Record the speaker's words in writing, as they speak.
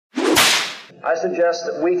I suggest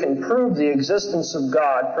that we can prove the existence of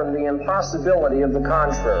God from the impossibility of the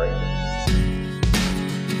contrary.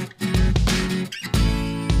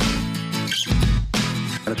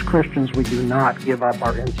 As Christians, we do not give up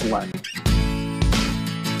our intellect.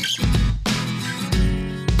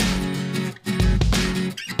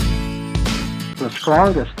 The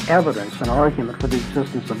strongest evidence and argument for the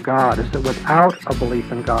existence of God is that without a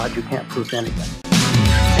belief in God, you can't prove anything.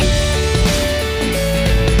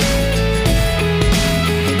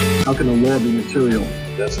 How can the law be material?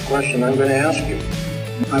 That's the question I'm going to ask you.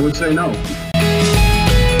 I would say no.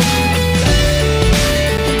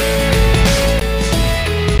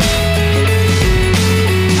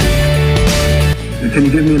 Can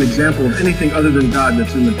you give me an example of anything other than God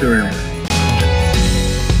that's immaterial?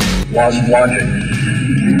 Laws of logic.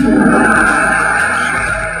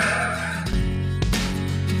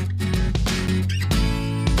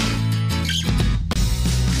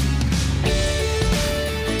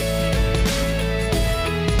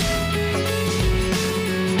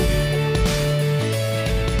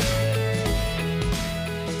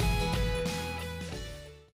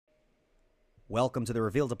 Welcome to the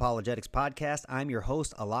Revealed Apologetics Podcast. I'm your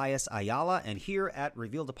host, Elias Ayala, and here at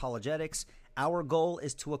Revealed Apologetics, our goal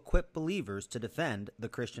is to equip believers to defend the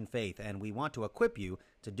Christian faith, and we want to equip you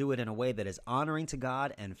to do it in a way that is honoring to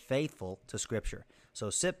God and faithful to Scripture. So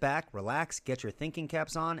sit back, relax, get your thinking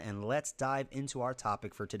caps on, and let's dive into our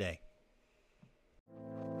topic for today.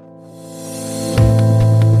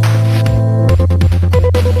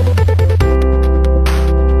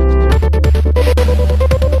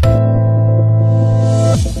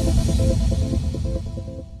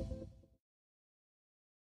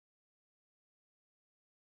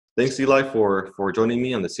 Thanks, Eli, for joining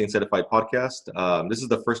me on the Saints Edified podcast. This is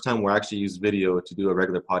the first time we're actually used video to do a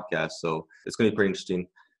regular podcast, so it's going to be pretty interesting.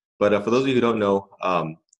 But for those of you who don't know,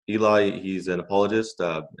 Eli, he's an apologist,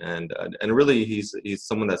 and really he's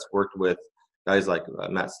someone that's worked with guys like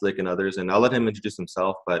Matt Slick and others. And I'll let him introduce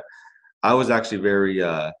himself. But I was actually very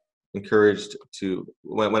encouraged to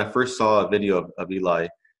when I first saw a video of Eli.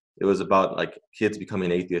 It was about like kids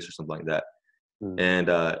becoming atheists or something like that.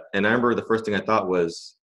 And I remember the first thing I thought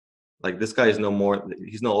was, like, this guy is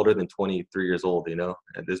he's no older than 23 years old, you know,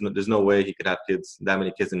 and there's no way he could have that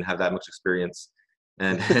many kids and have that much experience.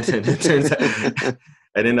 And it turns out,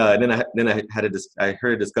 and then I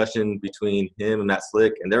heard a discussion between him and Matt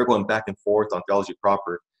Slick, and they were going back and forth on theology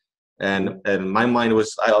proper. And my mind I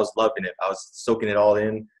was loving it. I was soaking it all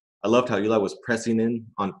in. I loved how Eli was pressing in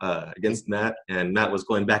on against Matt, and Matt was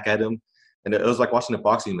going back at him. And it was like watching a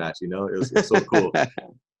boxing match, you know, it was so cool.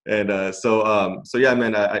 And so yeah,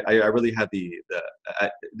 man, I really had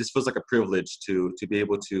this feels like a privilege to be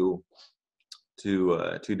able to do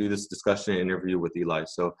this discussion and interview with Eli.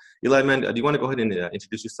 So Eli, man, do you want to go ahead and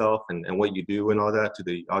introduce yourself and what you do and all that to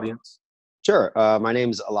the audience? Sure. My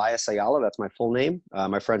name's Elias Ayala. That's my full name.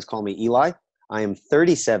 My friends call me Eli. I am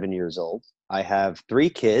 37 years old. I have 3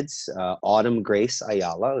 kids. Autumn Grace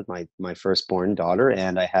Ayala is my firstborn daughter,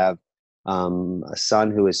 and I have a son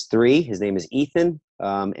who is 3. His name is Ethan.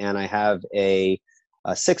 And I have a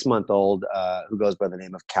 6-month-old who goes by the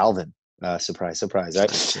name of Calvin. Surprise, surprise,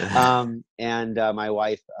 right? And my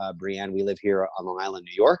wife, Brianne. We live here on Long Island,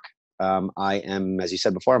 New York. I am, as you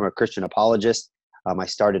said before, I'm a Christian apologist. I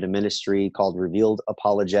started a ministry called Revealed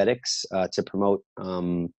Apologetics to promote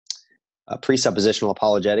presuppositional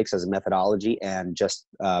apologetics as a methodology and just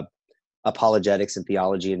apologetics and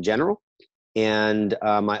theology in general. And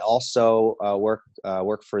I also work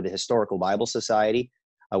for the Historical Bible Society,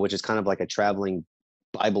 which is kind of like a traveling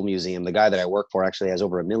Bible museum. The guy that I work for actually has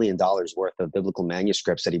over $1 million worth of biblical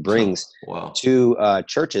manuscripts that he brings to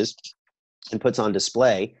churches and puts on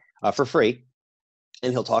display for free.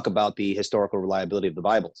 And he'll talk about the historical reliability of the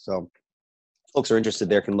Bible. So folks who are interested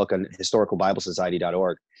there can look on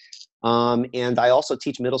historicalbiblesociety.org. And I also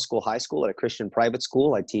teach middle school, high school at a Christian private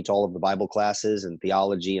school. I teach all of the Bible classes and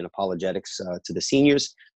theology and apologetics to the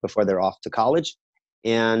seniors before they're off to college.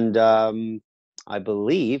 And I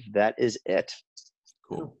believe that is it.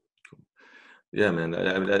 Cool. Yeah, man.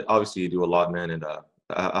 Obviously, you do a lot, man. And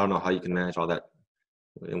I don't know how you can manage all that,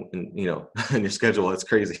 in your schedule. It's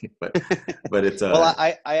crazy, but it's. Well,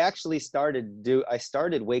 I actually started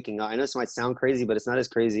waking up. I know this might sound crazy, but it's not as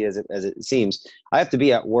crazy as it seems. I have to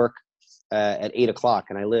be at work at 8 o'clock,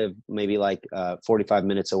 and I live maybe like 45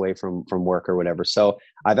 minutes away from work or whatever. So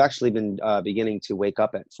I've actually been beginning to wake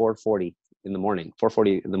up at 4:40 in the morning,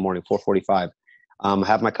 4:45.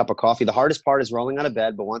 Have my cup of coffee. The hardest part is rolling out of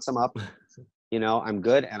bed, but once I'm up, I'm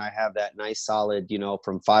good. And I have that nice solid,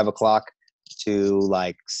 from 5 o'clock to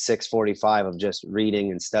like 6:45 of just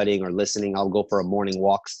reading and studying or listening. I'll go for a morning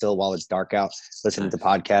walk still while it's dark out, listening to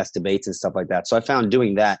podcasts, debates, and stuff like that. So I found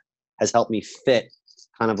doing that has helped me fit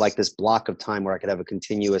kind of like this block of time where I could have a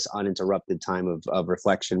continuous, uninterrupted time of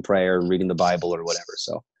reflection, prayer, reading the Bible, or whatever.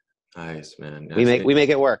 So nice, man. We make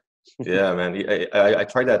it work. Yeah, man. I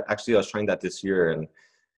tried that. Actually, I was trying that this year, and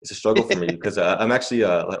it's a struggle for me because I'm actually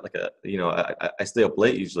I stay up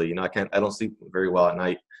late usually. You know, I don't sleep very well at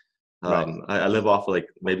night. I live off like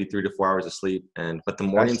maybe 3 to 4 hours of sleep, but the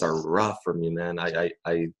mornings are rough for me, man.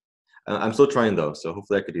 I'm still trying though, so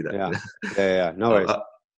hopefully I could do that. Yeah. No worries.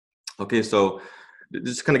 Okay, so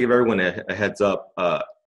just kind of give everyone a heads up.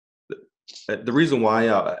 The reason why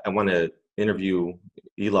I want to interview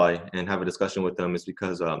Eli and have a discussion with them is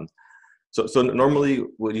because so normally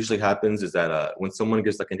what usually happens is that when someone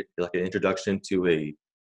gives like an introduction to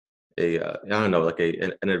I don't know, like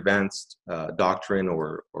an advanced doctrine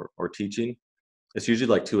or teaching, it's usually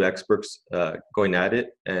like two experts going at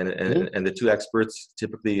it, and the two experts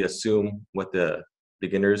typically assume what the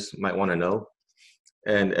beginners might want to know,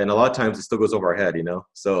 and a lot of times it still goes over our head, you know.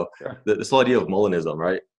 So this whole idea of Molinism,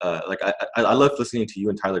 right? Like I love listening to you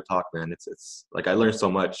and Tyler talk, man. It's like I learned so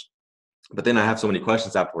much, but then I have so many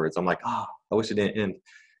questions afterwards. I'm like, I wish it didn't end.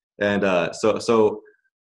 And so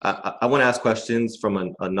I want to ask questions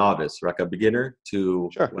from a novice, like a beginner, to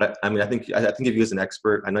what I think of you as an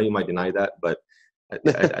expert. I know you might deny that, but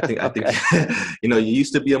I think you know, you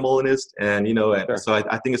used to be a Molinist, and you know, so I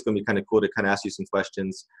think it's going to be kind of cool to kind of ask you some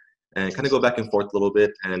questions and kind of go back and forth a little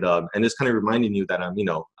bit, and just kind of reminding you that I'm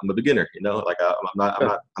a beginner, you know, like I'm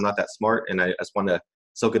not that smart, and I just want to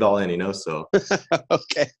soak it all in, you know. So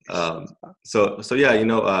okay. So yeah, you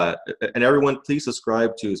know, and everyone, please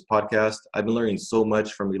subscribe to his podcast. I've been learning so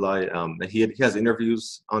much from Eli. He has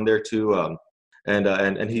interviews on there too,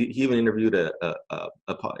 and he even interviewed a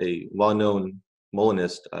well-known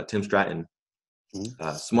Molinist, Tim Stratton.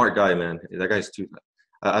 Smart guy, man. That guy's too.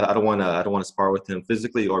 I don't want to spar with him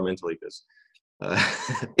physically or mentally because.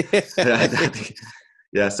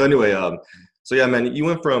 Yeah. So anyway, so yeah, man, you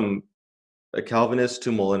went from a Calvinist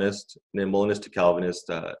to Molinist, and then Molinist to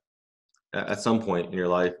Calvinist at some point in your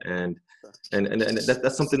life, and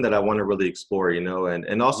that's something that I want to really explore, you know,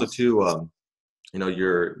 and also too, you know,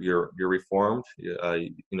 you're Reformed, you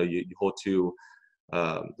hold to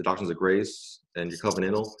the doctrines of grace, and you're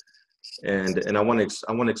covenantal, and I want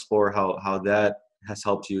to explore how that has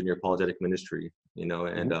helped you in your apologetic ministry, you know,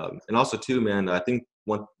 and also too, man, I think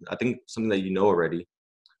something that you know already.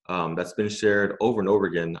 That's been shared over and over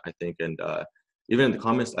again, I think, and even in the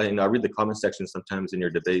comments, I read the comment section sometimes in your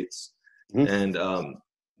debates, and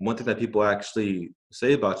one thing that people actually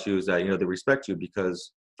say about you is that, you know, they respect you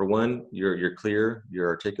because, for one, you're clear, you're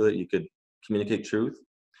articulate, you could communicate truth,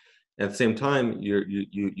 and at the same time,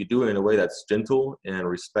 you do it in a way that's gentle and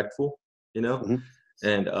respectful, you know,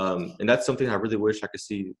 and that's something I really wish I could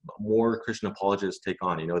see more Christian apologists take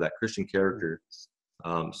on, you know, that Christian character.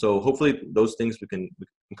 So hopefully those things we can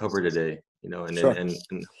cover today, you know, and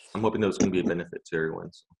I'm hoping those can be a benefit to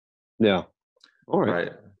everyone. So. Yeah. All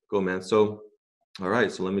right. Cool, man. So, all right.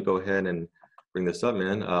 So let me go ahead and bring this up,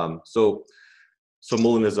 man. So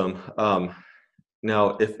Molinism.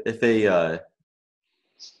 Now, if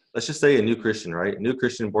let's just say a new Christian, right? New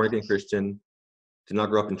Christian, born again Christian, did not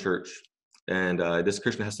grow up in church, and this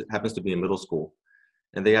Christian happens to be in middle school,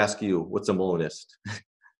 and they ask you, "What's a Molinist?"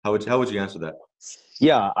 How would you answer that?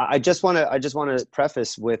 Yeah, I just want to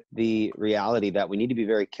preface with the reality that we need to be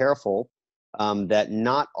very careful that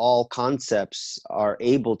not all concepts are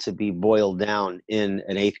able to be boiled down in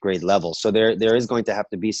an 8th grade level. So there is going to have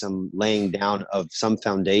to be some laying down of some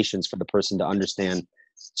foundations for the person to understand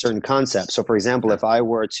certain concepts. So, for example, if I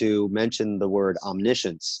were to mention the word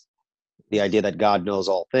omniscience, the idea that God knows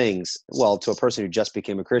all things, well, to a person who just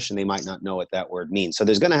became a Christian, they might not know what that word means. So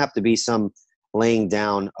there's going to have to be some laying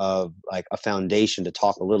down of like a foundation to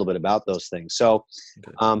talk a little bit about those things. So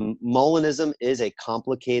Molinism is a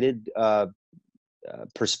complicated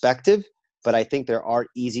perspective, but I think there are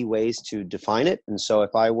easy ways to define it. And so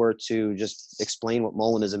if I were to just explain what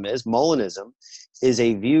Molinism is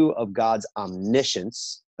a view of God's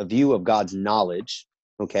omniscience, a view of God's knowledge,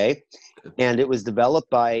 okay? And it was developed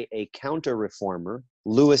by a counter-reformer,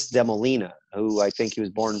 Louis de Molina, who I think he was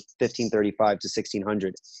born 1535 to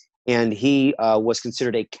 1600. And he was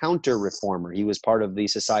considered a counter-reformer. He was part of the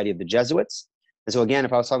Society of the Jesuits. And so again,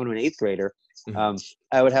 if I was talking to an 8th grader,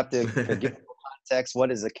 I would have to give context.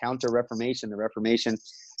 What is a counter-reformation, the Reformation?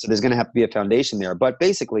 So there's going to have to be a foundation there. But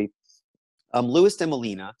basically, Louis de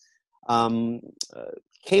Molina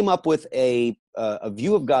came up with a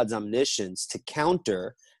view of God's omniscience to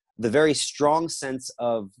counter the very strong sense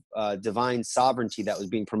of divine sovereignty that was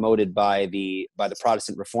being promoted by the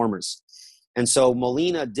Protestant reformers. And so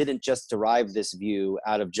Molina didn't just derive this view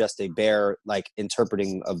out of just a bare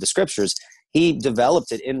interpreting of the scriptures. He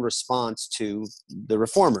developed it in response to the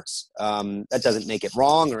reformers. That doesn't make it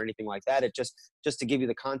wrong or anything like that. It just to give you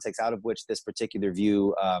the context out of which this particular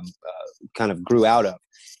view kind of grew out of.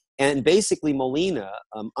 And basically Molina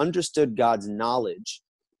understood God's knowledge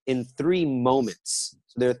in 3 moments.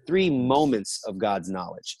 So there are 3 moments of God's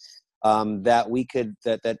knowledge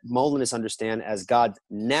that Molinists understand as God's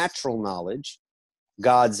natural knowledge,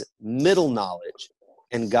 God's middle knowledge,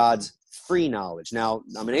 and God's free knowledge. Now,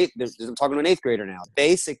 I'm talking to an 8th grader now.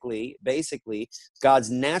 Basically, God's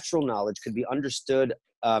natural knowledge could be understood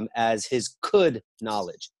as his could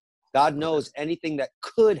knowledge. God knows anything that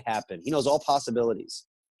could happen. He knows all possibilities.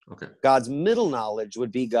 Okay. God's middle knowledge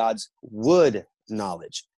would be God's would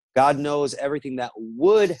knowledge. God knows everything that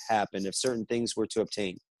would happen if certain things were to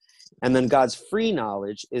obtain. And then God's free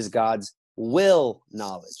knowledge is God's will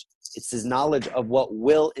knowledge. It's his knowledge of what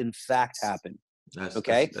will in fact happen. That's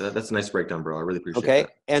a nice breakdown, bro. I really appreciate that.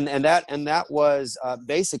 Okay. And that was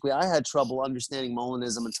basically, I had trouble understanding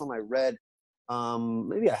Molinism until I read,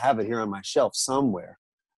 maybe I have it here on my shelf somewhere.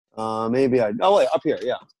 Up here.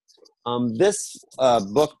 Yeah. This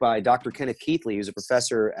book by Dr. Kenneth Keathley, who's a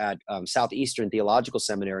professor at Southeastern Theological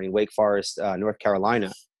Seminary in Wake Forest, North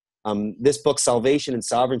Carolina. This book, Salvation and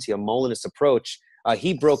Sovereignty, a Molinist Approach,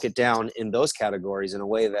 he broke it down in those categories in a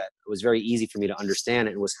way that was very easy for me to understand.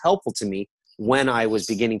 It was helpful to me when I was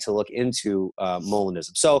beginning to look into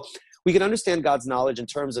Molinism. So we can understand God's knowledge in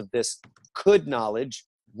terms of this could knowledge,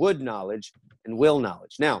 would knowledge, and will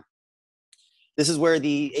knowledge. Now, this is where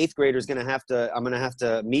the 8th grader is I'm going to have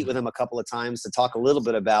to meet with him a couple of times to talk a little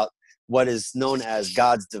bit about what is known as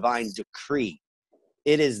God's divine decree.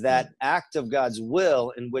 It is that act of God's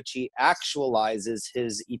will in which he actualizes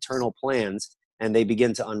his eternal plans, and they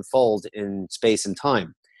begin to unfold in space and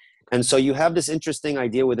time. And so you have this interesting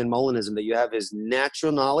idea within Molinism that you have his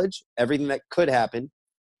natural knowledge, everything that could happen,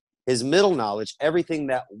 his middle knowledge, everything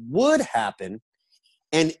that would happen,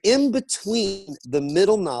 and in between the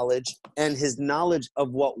middle knowledge and his knowledge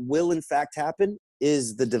of what will in fact happen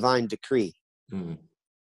is the divine decree. Mm-hmm.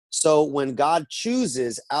 So when God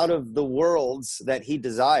chooses out of the worlds that he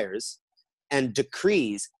desires and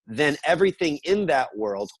decrees, then everything in that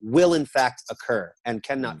world will in fact occur and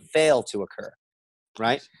cannot fail to occur,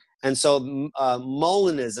 right? And so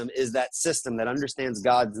Molinism is that system that understands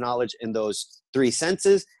God's knowledge in those 3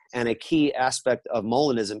 senses, and a key aspect of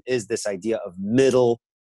Molinism is this idea of middle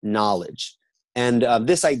knowledge. And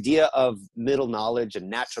this idea of middle knowledge and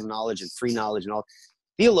natural knowledge and free knowledge and all,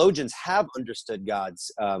 theologians have understood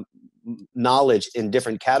God's knowledge in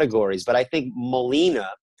different categories, but I think Molina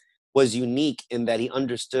was unique in that he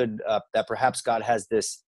understood that perhaps God has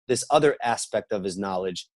this other aspect of his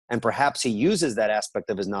knowledge, and perhaps he uses that aspect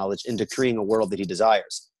of his knowledge in decreeing a world that he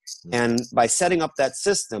desires. Mm-hmm. And by setting up that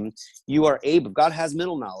system, you are able, God has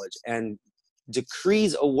middle knowledge and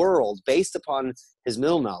decrees a world based upon his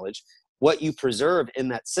middle knowledge. What you preserve in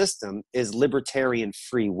that system is libertarian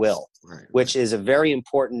free will, right, which is a very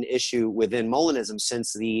important issue within Molinism,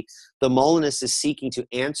 since the Molinist is seeking to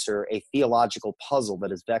answer a theological puzzle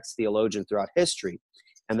that has vexed theologians throughout history.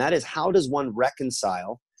 And that is, how does one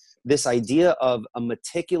reconcile this idea of a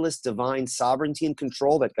meticulous divine sovereignty and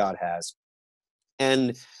control that God has,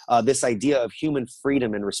 and this idea of human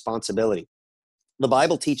freedom and responsibility? The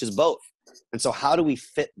Bible teaches both. And so how do we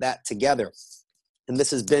fit that together? And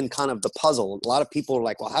this has been kind of the puzzle. A lot of people are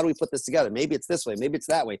like, well, how do we put this together? Maybe it's this way. Maybe it's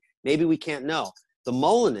that way. Maybe we can't know. The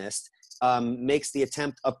Molinist makes the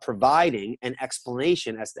attempt of providing an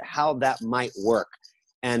explanation as to how that might work.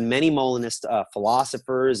 And many Molinist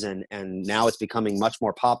philosophers, and now it's becoming much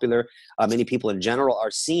more popular, many people in general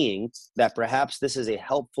are seeing that perhaps this is a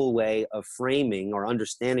helpful way of framing, or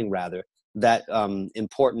understanding rather, that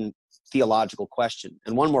important theological question.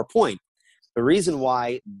 And one more point. The reason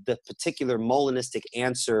why the particular Molinistic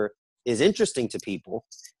answer is interesting to people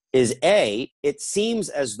is A, it seems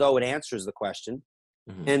as though it answers the question,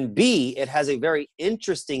 mm-hmm. and B, it has a very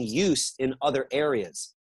interesting use in other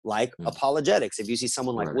areas, like apologetics. If you see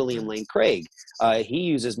someone like William Lane Craig, he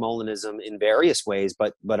uses Molinism in various ways,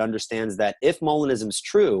 but understands that if Molinism is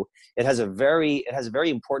true, it has very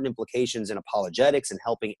important implications in apologetics and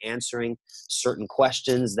helping answering certain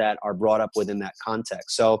questions that are brought up within that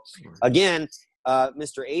context. So again,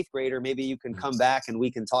 Mr. 8th grader, maybe you can come back and we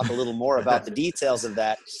can talk a little more about the details of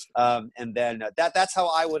that. And then that's how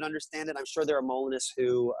I would understand it. I'm sure there are Molinists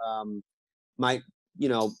who might,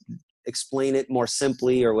 explain it more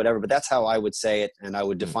simply or whatever, but that's how I would say it, and I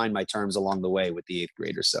would define my terms along the way with the 8th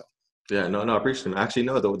graders. So. Yeah, no, I appreciate it. Actually,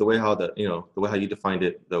 no, the way how the way how you defined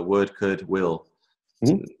it, the would, could, will,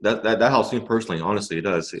 that helps me personally. Honestly, it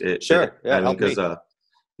does. Sure. I mean, because I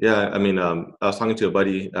was talking to a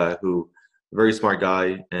buddy who, very smart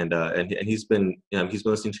guy, and he's been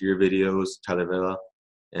listening to your videos, Tyler Vela,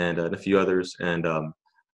 and a few others, and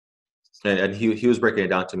he was breaking it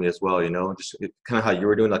down to me as well. Just kind of how you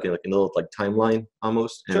were doing, like a little like timeline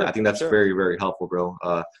almost, and I think that's very, very helpful, bro.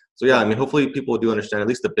 So yeah, I mean, hopefully people do understand at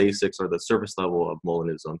least the basics or the surface level of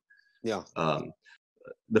Molinism. Yeah.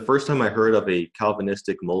 The first time I heard of a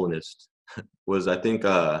Calvinistic Molinist was, I think,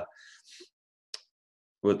 actually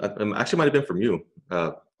might have been from you.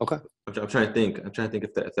 Okay. I'm trying to think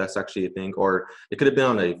if that's actually a thing, or it could have been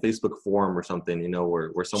on a Facebook forum or something,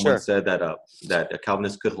 where someone said that a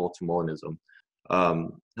Calvinist could hold to Molinism.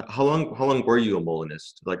 How long were you a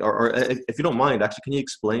Molinist? Like, or if you don't mind, actually, can you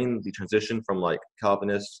explain the transition from like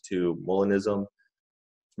Calvinist to Molinism?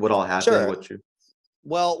 What all happened? Sure.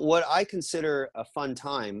 Well, what I consider a fun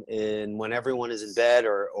time when everyone is in bed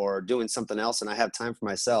or doing something else and I have time for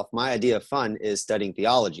myself, my idea of fun is studying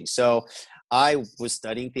theology. So I was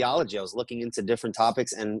studying theology. I was looking into different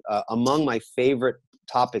topics, and among my favorite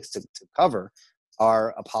topics to cover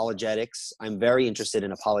are apologetics. I'm very interested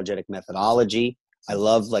in apologetic methodology. I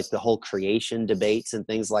love like the whole creation debates and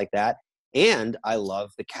things like that. And I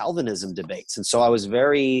love the Calvinism debates. And so I was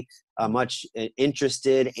very much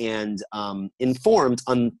interested and informed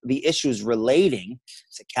on the issues relating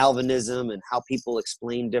to Calvinism and how people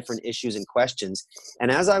explain different issues and questions.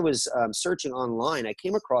 And as I was searching online, I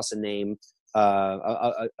came across a name,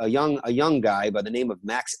 a young guy by the name of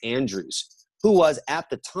Max Andrews, who was at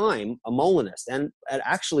the time a Molinist, and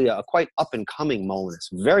actually a quite up-and-coming Molinist.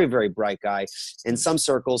 Very, very bright guy. In some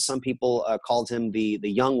circles, some people called him the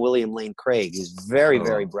young William Lane Craig. He's very,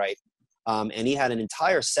 very bright. And he had an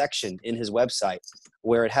entire section in his website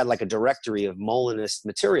where it had like a directory of Molinist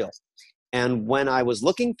material. And when I was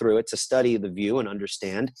looking through it to study the view and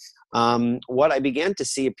understand, what I began to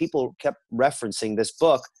see, people kept referencing this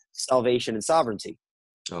book, Salvation and Sovereignty.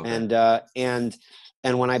 Okay.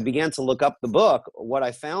 And when I began to look up the book, what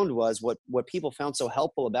I found was what people found so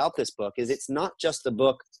helpful about this book is it's not just a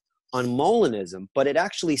book on Molinism, but it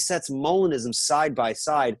actually sets Molinism side by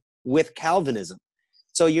side with Calvinism.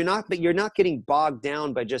 So you're not getting bogged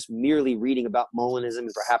down by just merely reading about Molinism,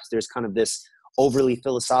 and perhaps there's kind of this overly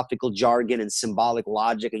philosophical jargon and symbolic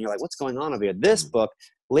logic, and you're like, what's going on over here? This book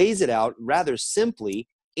lays it out rather simply,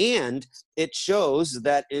 and it shows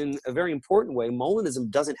that in a very important way, Molinism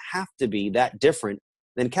doesn't have to be that different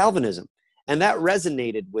than Calvinism. And that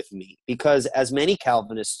resonated with me because as many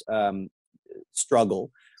Calvinists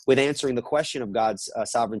struggle with answering the question of God's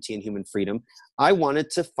sovereignty and human freedom, I wanted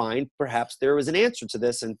to find perhaps there was an answer to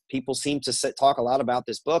this, and people seem to talk a lot about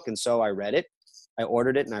this book. And so I read it, I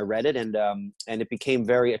ordered it, and I read it, and it became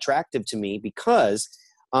very attractive to me because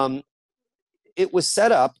it was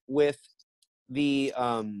set up with the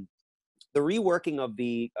reworking of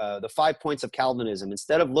the 5 points of Calvinism.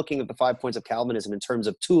 Instead of looking at the 5 points of Calvinism in terms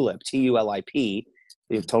of TULIP, T-U-L-I-P,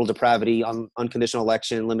 total depravity, unconditional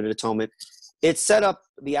election, limited atonement, it set up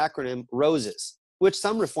the acronym ROSES, which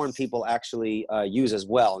some Reformed people actually use as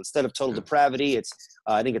well. Instead of total depravity, it's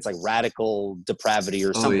I think it's like radical depravity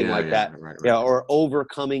or something like that. Right. Yeah, or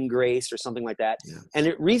overcoming grace or something like that. Yeah. And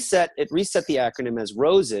it reset the acronym as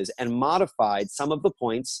ROSES and modified some of the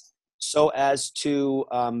points so as to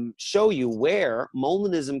show you where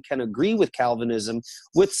Molinism can agree with Calvinism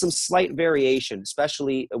with some slight variation,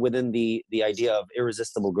 especially within the idea of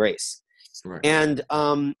irresistible grace. Right.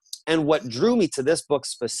 And what drew me to this book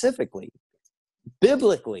specifically,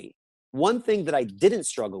 biblically, one thing that I didn't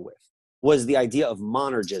struggle with was the idea of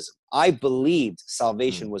monergism. I believed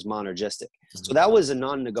salvation was monergistic. So that was a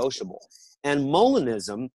non-negotiable. And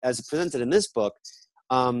Molinism, as presented in this book,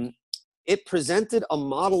 it presented a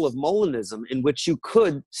model of Molinism in which you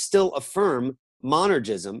could still affirm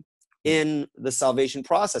monergism in the salvation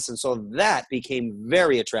process. And so that became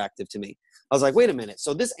very attractive to me. I was like, wait a minute.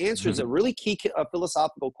 So this answers a really key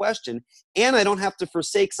philosophical question, and I don't have to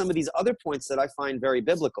forsake some of these other points that I find very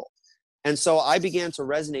biblical. And so I began to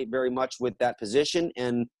resonate very much with that position,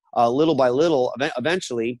 and little by little,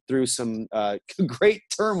 eventually, through some great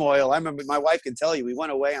turmoil. I remember, my wife can tell you, we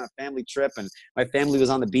went away on a family trip, and my family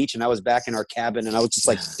was on the beach, and I was back in our cabin, and I was just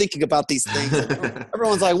like thinking about these things. And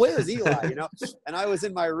everyone's like, "Where's Eli?" You know, and I was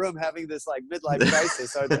in my room having this like midlife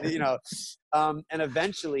crisis. So you know, and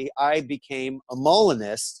eventually, I became a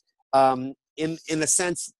Molinist in a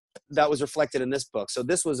sense that was reflected in this book. So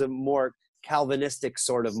this was a more Calvinistic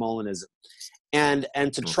sort of Molinism. And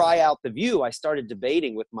to try out the view, I started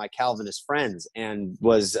debating with my Calvinist friends, and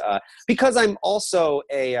was because I'm also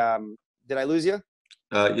a did I lose you?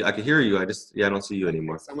 Yeah, I can hear you. I don't see you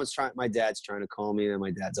anymore. My dad's trying to call me, and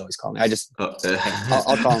my dad's always calling me.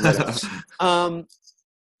 I'll call him later.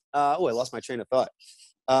 I lost my train of thought.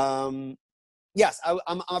 Yes,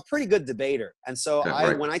 I'm a pretty good debater. And so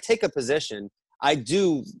when I take a position, I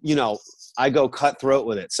do, I go cutthroat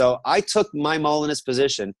with it. So I took my Molinist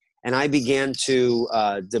position, and I began to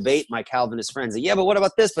debate my Calvinist friends. Yeah, but what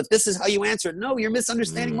about this? But this is how you answer it. No, you're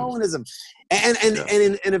misunderstanding Molinism. And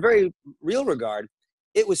in a very real regard,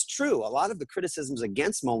 it was true. A lot of the criticisms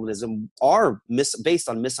against Molinism are based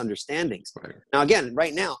on misunderstandings. Right. Now, again,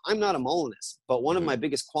 right now, I'm not a Molinist, but one of my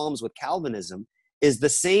biggest qualms with Calvinism is the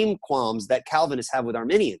same qualms that Calvinists have with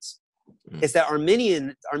Arminians. Is that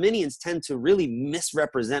Arminians tend to really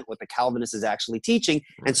misrepresent what the Calvinist is actually teaching,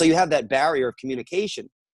 and so you have that barrier of communication.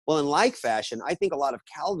 Well, in like fashion, I think a lot of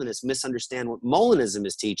Calvinists misunderstand what Molinism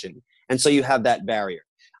is teaching, and so you have that barrier.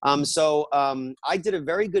 I did a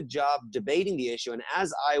very good job debating the issue, and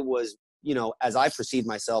as I perceived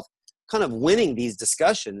myself kind of winning these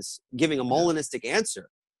discussions, giving a Molinistic answer,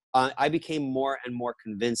 I became more and more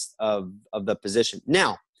convinced of the position.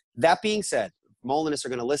 Now, that being said, Molinists are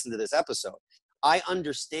going to listen to this episode. I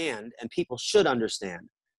understand, and people should understand,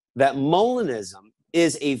 that Molinism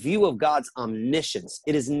is a view of God's omniscience.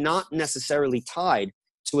 It is not necessarily tied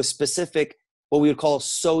to a specific, what we would call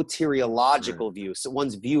soteriological view, so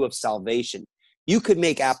one's view of salvation. You could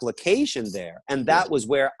make application there, and that was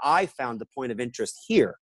where I found the point of interest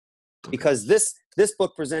here, because this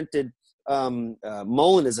book presented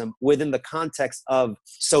Molinism within the context of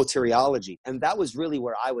soteriology, and that was really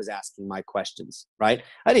where I was asking my questions, right?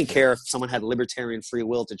 I didn't care if someone had libertarian free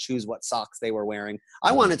will to choose what socks they were wearing.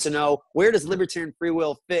 I wanted to know, where does libertarian free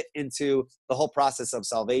will fit into the whole process of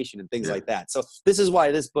salvation and things like that. So this is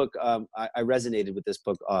why this book, I resonated with this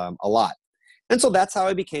book a lot. And so that's how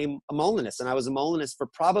I became a Molinist, and I was a Molinist for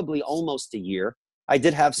probably almost a year. I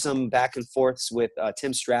did have some back and forths with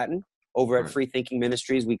Tim Stratton over at Free Thinking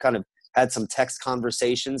Ministries. We kind of had some text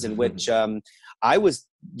conversations in which I was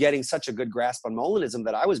getting such a good grasp on Molinism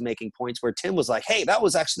that I was making points where Tim was like, hey, that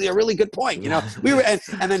was actually a really good point. We were, and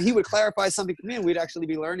then he would clarify something to me, and we'd actually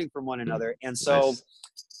be learning from one another. And so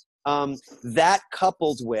that,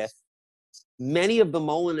 coupled with many of the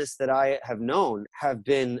Molinists that I have known, have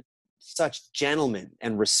been such gentlemen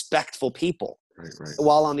and respectful people. Right.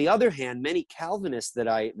 While on the other hand, many Calvinists that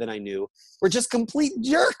I knew were just complete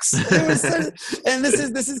jerks. And this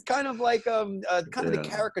is kind of like the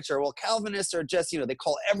caricature. Well, Calvinists are just, they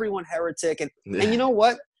call everyone heretic, and you know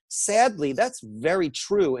what? Sadly, that's very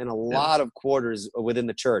true in a lot of quarters within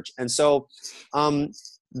the church. And so,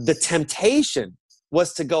 the temptation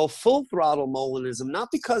was to go full throttle Molinism, not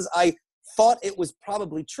because I thought it was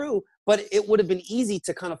probably true, but it would have been easy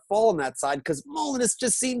to kind of fall on that side because Molinists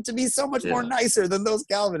just seem to be so much more nicer than those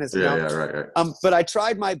Calvinists. Right. But I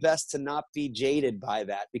tried my best to not be jaded by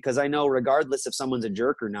that, because I know regardless if someone's a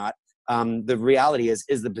jerk or not, the reality is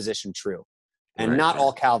the position true? And not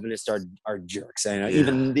all Calvinists are jerks. And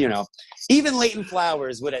even Leighton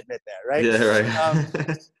Flowers would admit that, right? Yeah,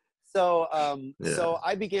 right. So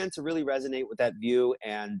I began to really resonate with that view,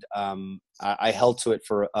 and I held to it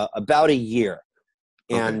for about a year.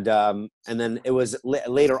 And then it was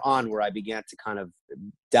later on where I began to kind of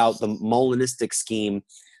doubt the Molinistic scheme,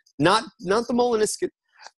 not the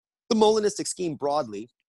Molinistic scheme broadly,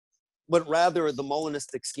 but rather the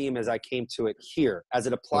Molinistic scheme as I came to it here, as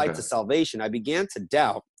it applied to salvation. I began to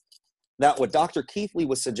doubt that what Dr. Keithley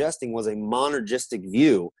was suggesting was a monergistic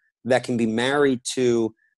view that can be married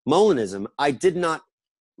to Molinism. I did not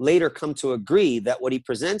later come to agree that what he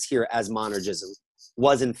presents here as monergism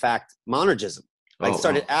was in fact monergism. I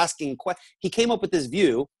started asking questions. He came up with this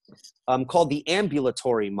view called the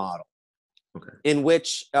ambulatory model, in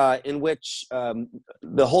which the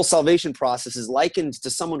whole salvation process is likened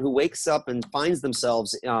to someone who wakes up and finds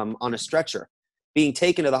themselves on a stretcher, being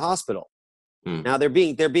taken to the hospital. Now they're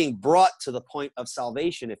being brought to the point of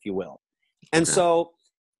salvation, if you will. And so,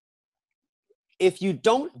 if you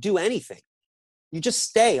don't do anything, you just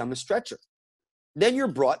stay on the stretcher, then you're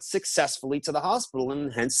brought successfully to the hospital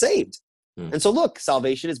and hence saved. And so look,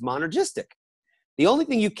 salvation is monergistic. The only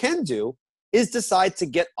thing you can do is decide to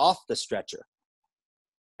get off the stretcher.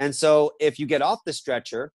 And so if you get off the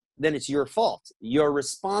stretcher, then it's your fault. You're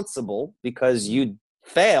responsible because you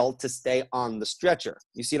failed to stay on the stretcher.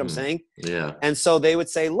 You see what I'm saying? Yeah. And so they would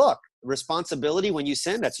say, look, responsibility when you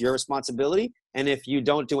sin, that's your responsibility. And if you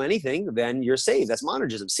don't do anything, then you're saved. That's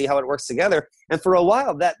monergism. See how it works together? And for a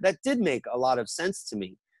while, that did make a lot of sense to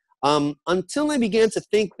me. until I began to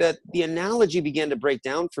think that the analogy began to break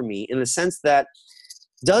down for me in the sense that,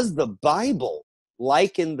 does the Bible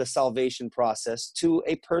liken the salvation process to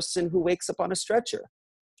a person who wakes up on a stretcher?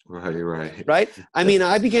 Right? I mean,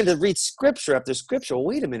 I began to read scripture after scripture. Well,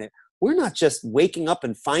 wait a minute. We're not just waking up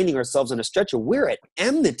and finding ourselves on a stretcher. We're at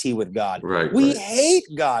enmity with God. We hate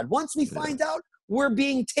God. Once we find out we're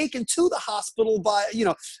being taken to the hospital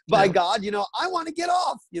by God, I want to get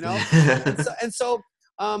off, and so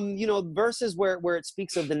verses where it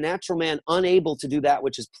speaks of the natural man unable to do that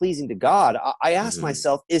which is pleasing to God, I ask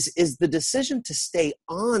myself, is the decision to stay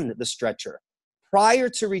on the stretcher prior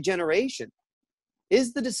to regeneration,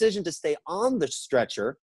 is the decision to stay on the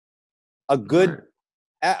stretcher a good,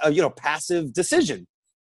 passive decision?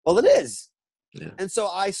 Well, it is. Yeah. And so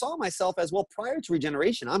I saw myself as, well, prior to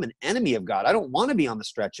regeneration, I'm an enemy of God. I don't want to be on the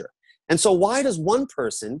stretcher. And so why does one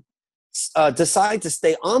person decide to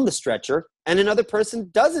stay on the stretcher and another person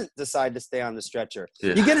doesn't decide to stay on the stretcher?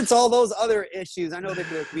 Yeah. You get into all those other issues. I know there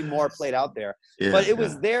could be more played out there, but it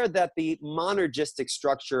was there that the monergistic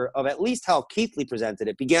structure of at least how Keathley presented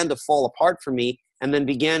it began to fall apart for me, and then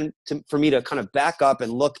for me to kind of back up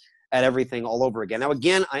and look at everything all over again. Now,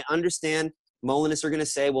 again, I understand Molinists are going to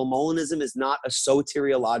say, well, Molinism is not a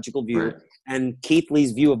soteriological view, and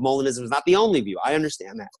Keathley's view of Molinism is not the only view. I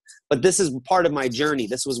understand that. But this is part of my journey.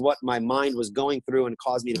 This was what my mind was going through and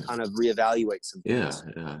caused me to kind of reevaluate some things.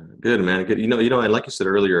 Yeah. Good, man. Good. And like you said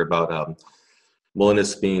earlier about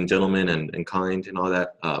Molinists being gentlemen and kind and all that.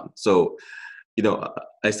 So,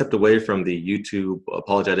 I stepped away from the YouTube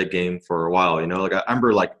apologetic game for a while. I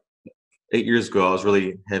remember 8 years ago, I was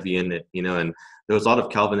really heavy in it, and there was a lot of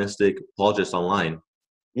Calvinistic apologists online.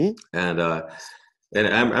 And I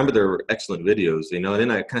remember there were excellent videos, and then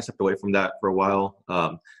I kind of stepped away from that for a while.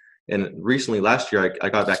 And recently, last year, I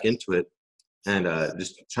got back into it and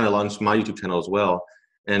just trying to launch my YouTube channel as well.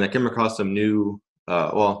 And I came across some new,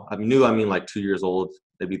 I mean like 2 years old,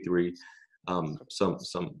 maybe 3, some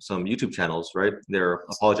YouTube channels, right? They're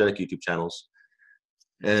apologetic YouTube channels.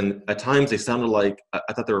 And at times they sounded like,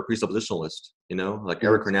 I thought they were presuppositionalists, like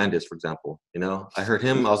Eric Hernandez, for example. I heard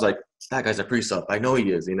him, I was like, that guy's a presup. I know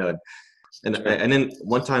he is, and then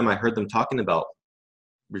one time I heard them talking about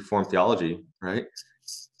Reformed theology, right?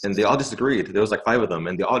 And they all disagreed. There was like 5 of them,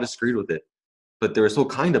 and they all disagreed with it. But they were so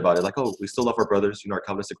kind about it, like, oh, we still love our brothers, our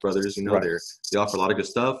Calvinistic brothers, right. They offer a lot of good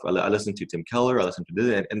stuff. I listened to Tim Keller, I listened to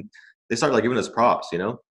this, and they started giving us props,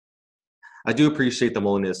 I do appreciate the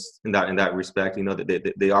Molinists in that respect.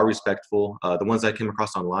 They are respectful. The ones I came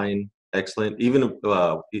across online, excellent. Even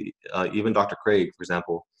Dr. Craig, for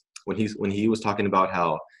example, when he was talking about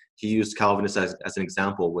how he used Calvinists as an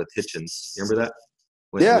example with Hitchens. You remember that?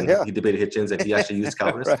 When he debated Hitchens and he actually used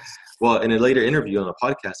Calvinists. Right. Well, in a later interview on a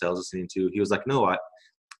podcast I was listening to, he was like, no,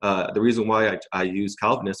 the reason why I use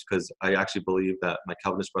Calvinists because I actually believe that my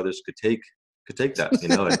Calvinist brothers could take that,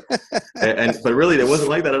 but really it wasn't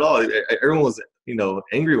like that at all. Everyone was,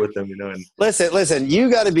 angry with them, and listen, you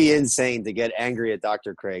got to be insane to get angry at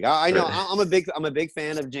Dr. Craig. I know. Right. I'm a big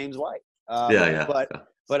fan of James White.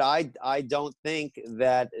 But I don't think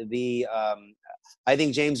that I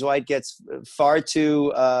think James White gets far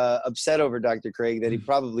too upset over Dr. Craig that he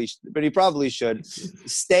probably should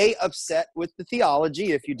stay upset with the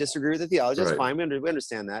theology. If you disagree with the theology, that's fine. We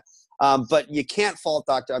understand that. But you can't fault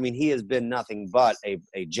Dr. I mean, he has been nothing but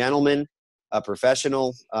a gentleman, a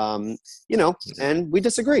professional, and we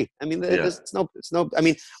disagree. I mean, it's no, I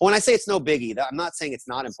mean, when I say it's no biggie, I'm not saying it's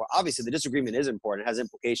not important. Obviously, the disagreement is important. It has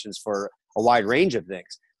implications for a wide range of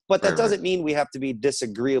things. But that doesn't mean we have to be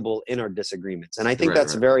disagreeable in our disagreements. And I think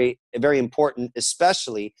that's very, very important,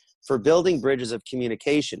 especially for building bridges of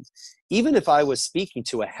communication. Even if I was speaking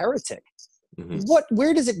to a heretic,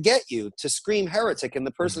 where does it get you to scream heretic in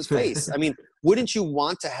the person's face? I mean, wouldn't you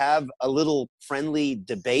want to have a little friendly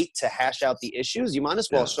debate to hash out the issues? You might as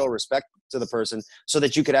well show respect to the person so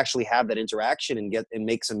that you could actually have that interaction and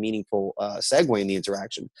make some meaningful segue in the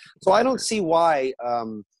interaction. So I don't see why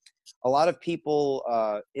a lot of people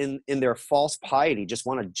in their false piety just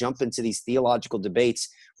want to jump into these theological debates,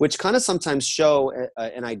 which kind of sometimes show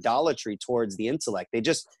an idolatry towards the intellect. They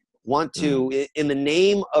just want to, in the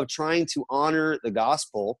name of trying to honor the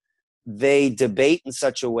gospel, they debate in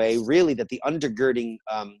such a way really that the undergirding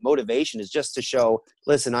motivation is just to show,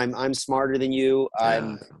 listen, I'm smarter than you,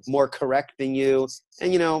 I'm more correct than you.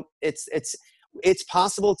 And it's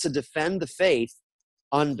possible to defend the faith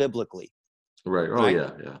unbiblically. Right. Oh, right?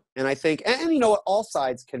 Yeah. And I think, and all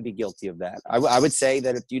sides can be guilty of that. I would say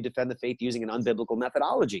that if you defend the faith using an unbiblical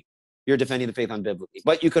methodology, you're defending the faith unbiblically.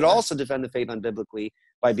 But you could also defend the faith unbiblically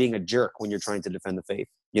by being a jerk when you're trying to defend the faith,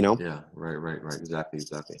 Yeah, right. Exactly.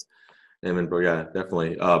 Amen, bro. Yeah,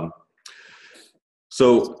 definitely.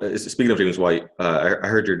 So speaking of James White, I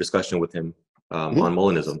heard your discussion with him on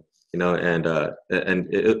Molinism,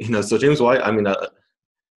 so James White, I mean,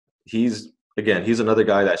 he's another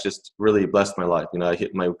guy that's just really blessed my life. I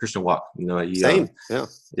hit my Christian walk. Same.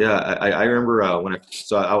 Yeah. I remember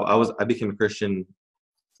I became a Christian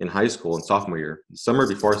in high school in sophomore year, summer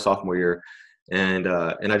before sophomore year. And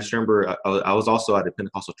I just remember I was also at a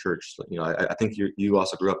Pentecostal church. I think you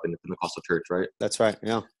also grew up in the Pentecostal church, right? That's right.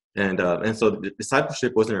 Yeah. And so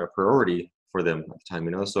discipleship wasn't a priority for them at the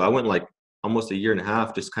time, So I went like almost a year and a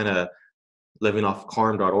half just kind of living off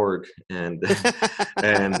carm.org, and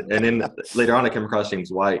and then later on I came across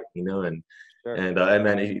James White, and sure. And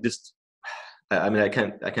man, he just, I mean, I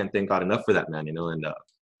can't thank God enough for that man, And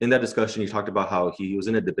in that discussion, he talked about how he was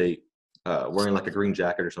in a debate, wearing like a green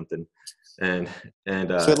jacket or something, and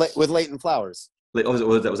so with Leighton Flowers. Was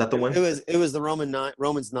that the one? It was the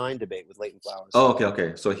Romans 9 debate with Leighton Flowers. Oh,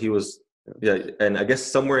 okay. So he was, and I guess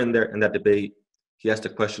somewhere in that debate, he asked a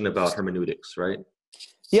question about hermeneutics, right?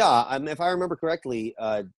 Yeah, if I remember correctly,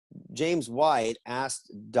 James White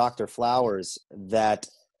asked Dr. Flowers that,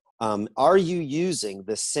 are you using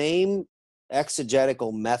the same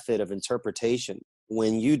exegetical method of interpretation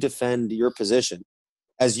when you defend your position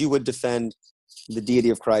as you would defend the deity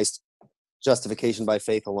of Christ, justification by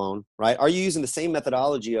faith alone, right? Are you using the same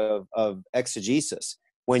methodology of exegesis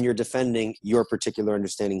when you're defending your particular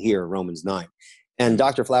understanding here, Romans 9? And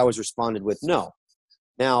Dr. Flowers responded with no.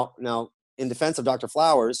 Now, in defense of Dr.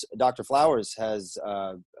 Flowers has,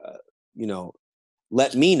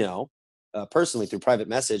 let me know personally through private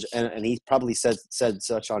message, and he probably said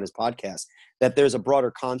such on his podcast, that there's a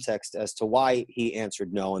broader context as to why he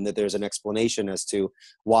answered no, and that there's an explanation as to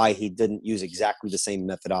why he didn't use exactly the same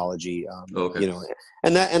methodology. Okay.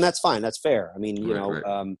 And that's fine. That's fair. I mean,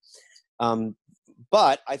 Right.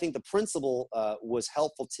 but I think the principle was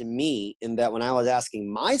helpful to me in that when I was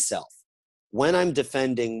asking myself, when I'm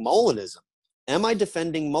defending Molinism, am I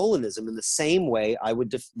defending Molinism in the same way I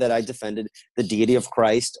would that I defended the deity of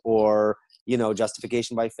Christ, or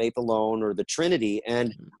justification by faith alone, or the Trinity?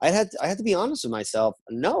 And I had to be honest with myself.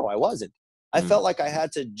 No, I wasn't. I felt like I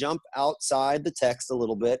had to jump outside the text a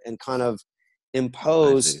little bit and kind of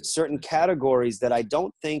impose certain categories that I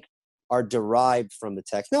don't think are derived from the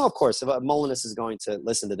text. Now, of course, if a Molinist is going to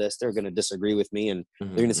listen to this, they're going to disagree with me, and they're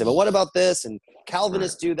going to say, "But what about this?" And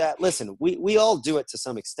Calvinists do that. Listen, we all do it to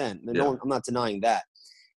some extent. I'm not denying that.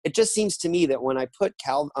 It just seems to me that when I put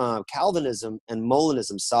Calvinism and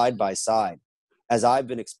Molinism side by side, as I've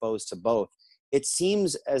been exposed to both, it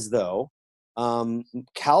seems as though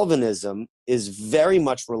Calvinism is very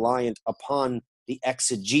much reliant upon the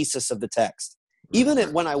exegesis of the text. Even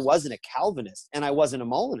when I wasn't a Calvinist and I wasn't a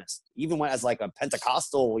Molinist, even when as like a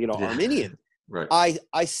Pentecostal, Arminian, right.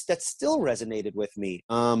 That still resonated with me.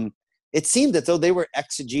 It seemed as though they were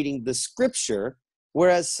exegeting the scripture,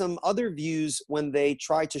 whereas some other views, when they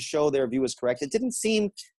tried to show their view was correct, it didn't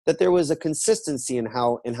seem that there was a consistency in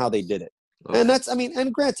how they did it. Okay. And that's,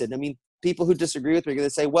 and granted, people who disagree with me are going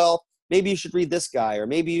to say, well, maybe you should read this guy, or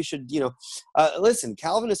maybe you should, listen,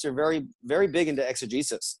 Calvinists are very, very big into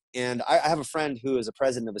exegesis. And I have a friend who is a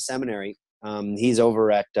president of a seminary. He's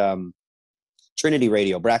over at Trinity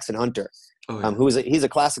Radio, Braxton Hunter, he's a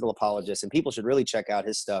classical apologist, and people should really check out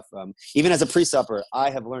his stuff. Even as a pre-supper, I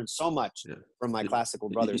have learned so much from my classical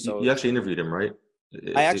brother. So you actually interviewed him, right?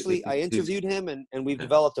 I interviewed him, and we've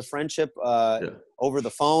developed a friendship over the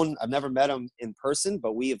phone. I've never met him in person,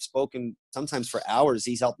 but we have spoken sometimes for hours.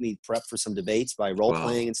 He's helped me prep for some debates by role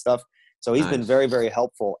playing and stuff. So he's been very, very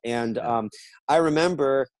helpful. And I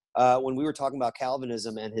remember when we were talking about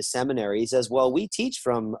Calvinism and his seminary, he says, well, we teach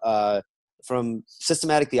from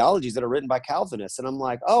systematic theologies that are written by Calvinists. And I'm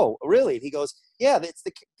like, oh, really? And he goes, yeah, it's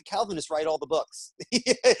the Calvinists write all the books.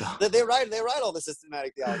 they write all the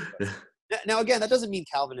systematic theology books. Now, again, that doesn't mean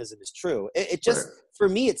Calvinism is true. It just, for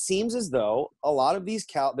me, it seems as though a lot of these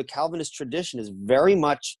the Calvinist tradition is very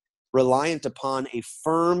much reliant upon a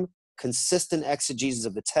firm, consistent exegesis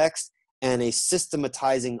of the text and a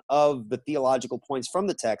systematizing of the theological points from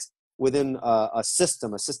the text within a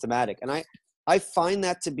systematic. And I find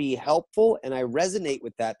that to be helpful, and I resonate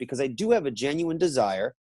with that because I do have a genuine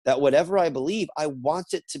desire that whatever I believe, I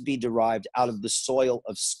want it to be derived out of the soil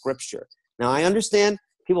of Scripture. Now, I understand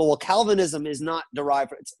people, well, Calvinism is not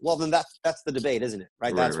derived. Well, then that's the debate, isn't it?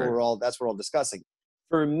 Right? That's what we're all discussing.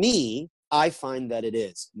 For me, I find that it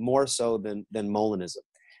is more so than Molinism.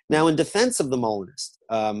 Now, in defense of the Molinist,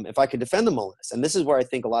 if I could defend the Molinist, and this is where I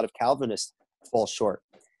think a lot of Calvinists fall short.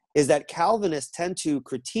 is that Calvinists tend to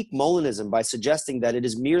critique Molinism by suggesting that it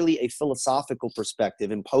is merely a philosophical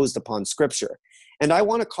perspective imposed upon Scripture. And I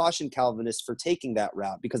want to caution Calvinists for taking that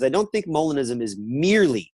route, because I don't think Molinism is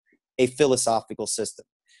merely a philosophical system,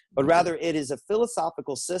 but rather it is a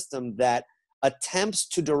philosophical system that attempts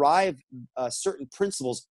to derive certain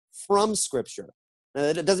principles from Scripture.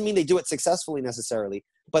 Now, that doesn't mean they do it successfully necessarily,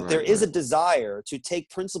 but there is a desire to take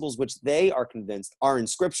principles which they are convinced are in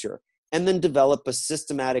Scripture and then develop a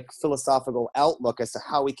systematic philosophical outlook as to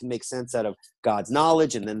how we can make sense out of God's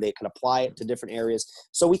knowledge, and then they can apply it to different areas.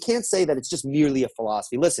 So we can't say that it's just merely a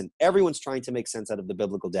philosophy. Listen, everyone's trying to make sense out of the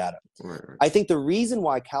biblical data. I think the reason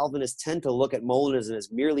why Calvinists tend to look at Molinism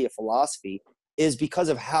as merely a philosophy is because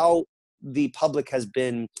of how the public has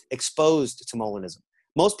been exposed to Molinism.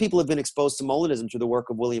 Most people have been exposed to Molinism through the work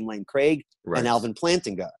of William Lane Craig and Alvin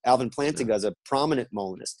Plantinga. Alvin Plantinga is a prominent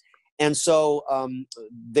Molinist. And so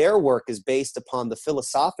their work is based upon the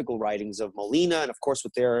philosophical writings of Molina, and of course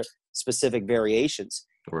with their specific variations.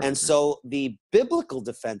 And so the biblical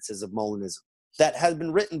defenses of Molinism that have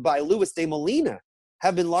been written by Luis de Molina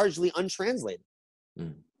have been largely untranslated.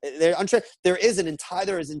 There is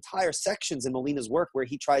entire sections in Molina's work where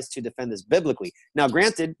he tries to defend this biblically. Now,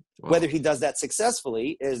 granted, whether he does that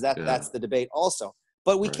successfully that's the debate also.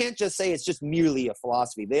 But we can't just say it's just merely a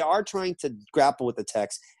philosophy. They are trying to grapple with the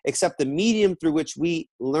text, except the medium through which we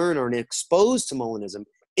learn or are exposed to Molinism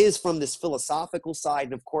is from this philosophical side.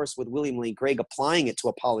 And of course, with William Lane Craig applying it to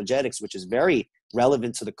apologetics, which is very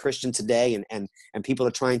relevant to the Christian today. And people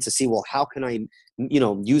are trying to see, well, how can I,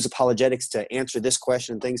 use apologetics to answer this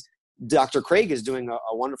question and things. Dr. Craig is doing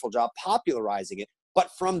a wonderful job popularizing it,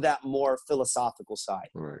 but from that more philosophical side.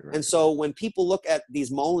 And so when people look at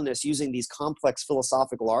these Molinists using these complex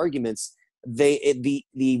philosophical arguments, the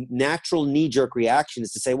natural knee-jerk reaction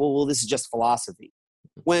is to say, well, this is just philosophy.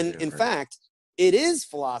 When in fact, it is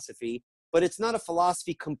philosophy, but it's not a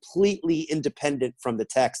philosophy completely independent from the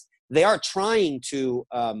text. They are trying to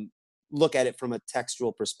look at it from a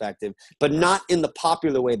textual perspective, but not in the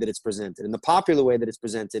popular way that it's presented. In the popular way that it's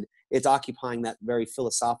presented, it's occupying that very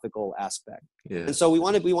philosophical aspect. And so we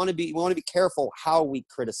want to be careful how we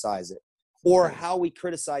criticize it, or how we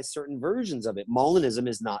criticize certain versions of it. Molinism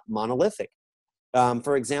is not monolithic.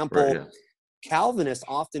 For example, Calvinists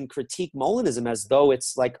often critique Molinism as though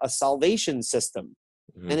it's like a salvation system,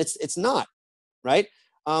 and it's not, right?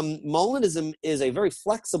 Molinism is a very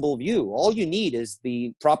flexible view. All you need is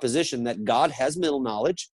the proposition that God has middle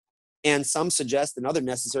knowledge, and some suggest another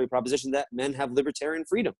necessary proposition that men have libertarian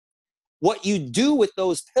freedom. What you do with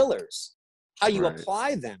those pillars, how you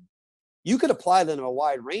apply them, you could apply them in a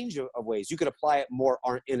wide range of ways. You could apply it more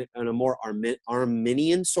in a more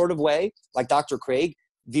Arminian sort of way, like Dr. Craig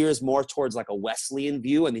veers more towards like a Wesleyan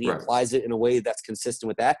view, and then he applies it in a way that's consistent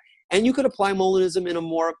with that. And you could apply Molinism in a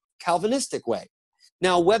more Calvinistic way.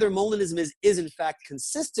 Now, whether Molinism is in fact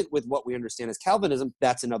consistent with what we understand as Calvinism,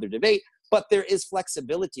 that's another debate, but there is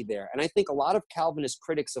flexibility there. And I think a lot of Calvinist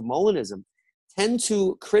critics of Molinism tend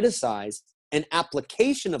to criticize an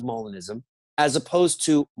application of Molinism as opposed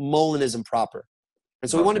to Molinism proper. And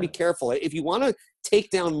so we want to be careful. If you want to take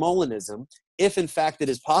down Molinism, if in fact it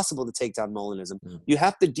is possible to take down Molinism, you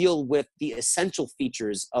have to deal with the essential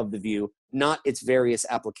features of the view, not its various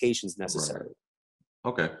applications necessarily.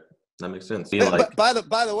 Okay. That makes sense. But by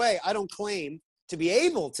the way, I don't claim to be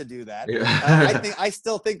able to do that. I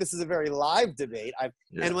still think this is a very live debate.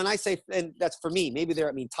 And when I say, and that's for me,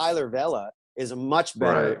 Tyler Vela is a much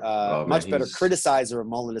better, better criticizer of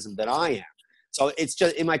Molinism than I am. So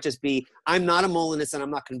it might just be, I'm not a Molinist and I'm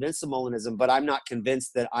not convinced of Molinism, but I'm not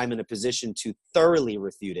convinced that I'm in a position to thoroughly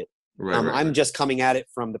refute it. I'm just coming at it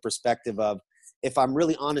from the perspective of, if I'm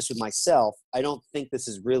really honest with myself, I don't think this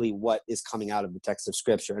is really what is coming out of the text of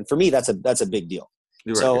Scripture. And for me, that's a big deal.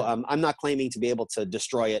 I'm not claiming to be able to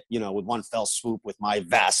destroy it, with one fell swoop with my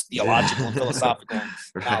vast theological and philosophical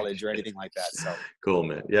knowledge or anything like that. So cool,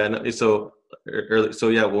 man. Yeah. No, so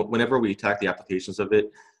whenever we attack the applications of it,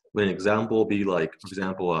 an example will be like, for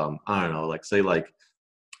example, I don't know, like say like,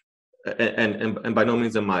 and by no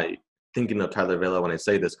means am I thinking of Tyler Vela when I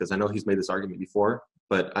say this, because I know he's made this argument before,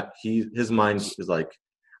 but his mind is like,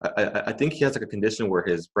 I think he has like a condition where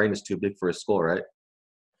his brain is too big for his skull, right?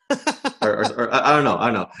 or I don't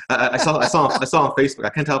know. I saw on Facebook. I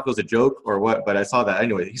can't tell if it was a joke or what, but I saw that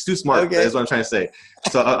anyway. He's too smart. Okay. That's what I'm trying to say.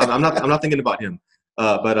 So I'm not thinking about him.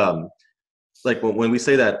 But like when we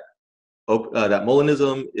say that that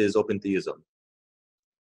Molinism is open theism,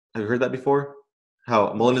 have you heard that before? How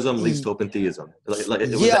Molinism leads to open theism. Is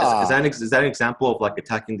that an example of like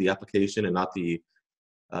attacking the application and not the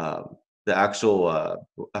actual?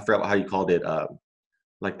 I forgot how you called it.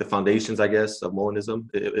 like the foundations, I guess, of Molinism?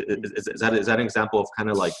 Is that an example of kind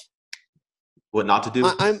of like what not to do?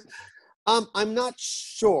 I'm not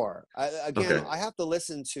sure. Again, Okay. I have to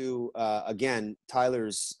listen to again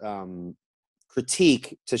Tyler's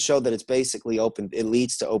critique to show that it's basically open. It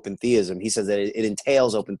leads to open theism. He says that it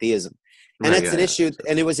entails open theism, and Right, that's yeah, an yeah.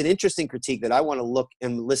 and it was an interesting critique that I want to look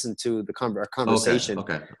and listen to our conversation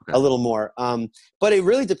Okay. a little more. But it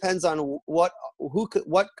really depends on what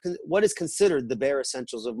is considered the bare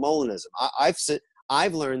essentials of Molinism.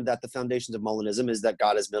 I've learned that the foundations of Molinism is that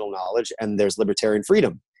God is middle knowledge and there's libertarian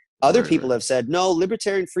freedom. Other people have said, no,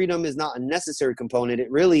 libertarian freedom is not a necessary component. It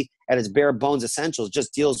really, at its bare bones essentials,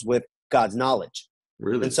 just deals with God's knowledge.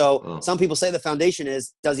 Really? And so some people say the foundation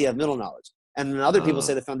is, does he have middle knowledge? And then other people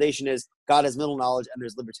say the foundation is, God has middle knowledge and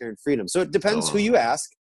there's libertarian freedom. So it depends who you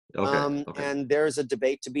ask. Okay. And there's a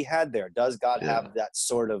debate to be had there. Does God have that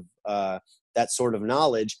sort of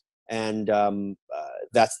knowledge? And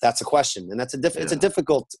that's a question. And it's a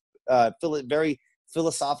difficult, very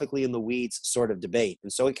philosophically in the weeds sort of debate.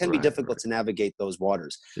 And so it can be difficult to navigate those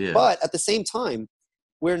waters. Yeah. But at the same time,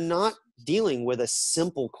 we're not dealing with a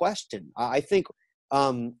simple question. I think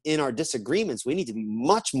in our disagreements, we need to be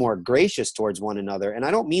much more gracious towards one another. And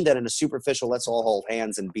I don't mean that in a superficial, let's all hold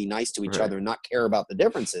hands and be nice to each other and not care about the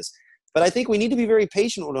differences. But I think we need to be very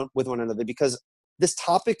patient with one another because this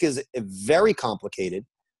topic is very complicated.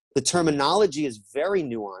 The terminology is very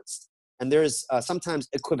nuanced. And there's sometimes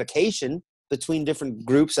equivocation between different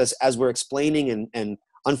groups as we're explaining and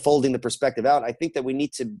unfolding the perspective out. I think that we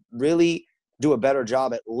need to really do a better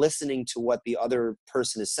job at listening to what the other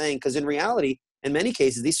person is saying. Because in reality, in many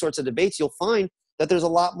cases, these sorts of debates, you'll find that there's a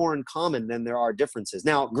lot more in common than there are differences.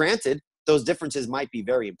 Now, granted, those differences might be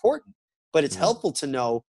very important, but it's helpful to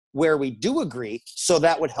know where we do agree, so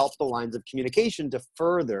that would help the lines of communication to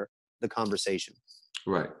further the conversation.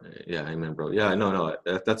 Right. Yeah, amen, bro. Yeah, no,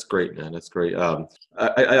 that's great, man. That's great.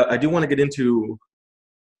 I do want to get into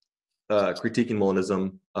critiquing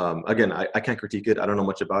Molinism. Again, I can't critique it. I don't know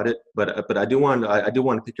much about it, but I do want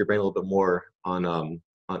to pick your brain a little bit more on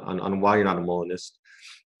why you're not a Molinist,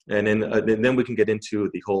 and then we can get into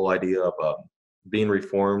the whole idea of being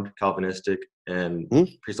Reformed, Calvinistic, and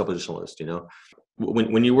presuppositionalist. You know,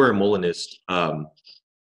 when you were a Molinist,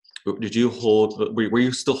 did you hold? Were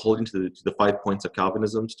you still holding to the 5 points of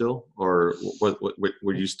Calvinism still, or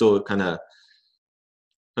were you still kind of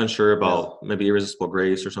unsure about maybe irresistible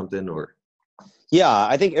grace or something? Or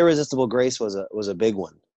I think irresistible grace was a big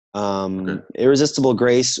one. Irresistible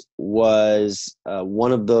grace was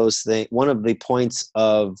one of the points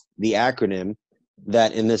of the acronym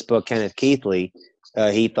that in this book, Kenneth Keathley,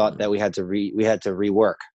 he thought that we had to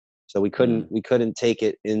rework. So we couldn't take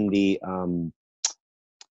it in the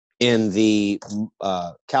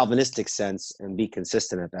Calvinistic sense and be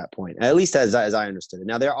consistent at that point, at least as I understood it.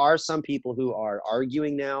 Now, there are some people who are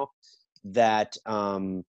arguing now that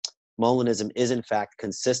Molinism is in fact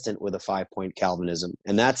consistent with a 5-point Calvinism,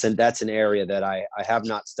 and that's an area that I have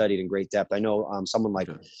not studied in great depth. I know someone like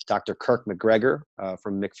Dr. Kirk McGregor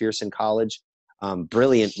from McPherson College,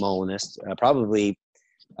 brilliant Molinist, probably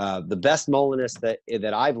the best Molinist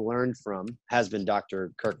that I've learned from has been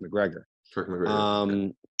Dr. Kirk McGregor.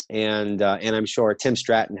 And I'm sure Tim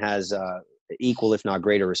Stratton has equal, if not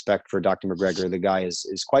greater, respect for Dr. McGregor. The guy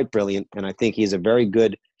is quite brilliant, and I think he's a very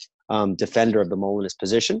good defender of the Molinist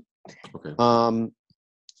position.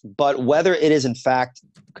 But whether it is in fact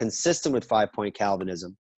consistent with 5-point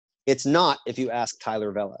Calvinism, it's not. If you ask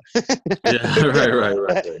Tyler Vela,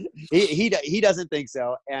 right. He doesn't think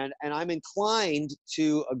so, and I'm inclined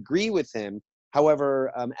to agree with him.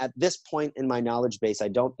 However, at this point in my knowledge base, I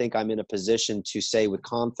don't think I'm in a position to say with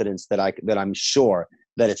confidence that I'm sure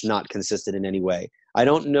that it's not consistent in any way. I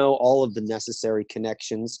don't know all of the necessary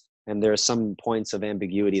connections, and there are some points of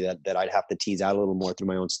ambiguity that I'd have to tease out a little more through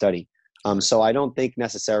my own study. So I don't think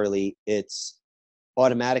necessarily it's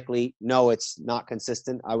automatically, no, it's not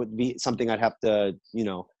consistent. I would be something I'd have to,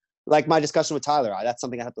 like my discussion with Tyler, that's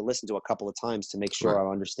something I have to listen to a couple of times to make sure I'm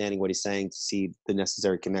understanding what he's saying, to see the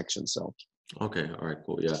necessary connection. So. Okay. All right.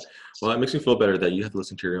 Cool. Yeah. Well, it makes me feel better that you have to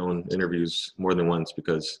listen to your own interviews more than once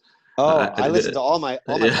because. I listen to all my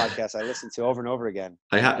podcasts. I listen to over and over again.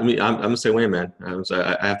 I'm the same way, man.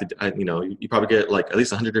 I have to. You probably get like at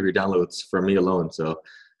least 100 of your downloads from me alone. So.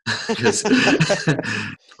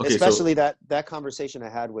 Especially that conversation I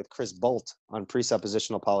had with Chris Bolt on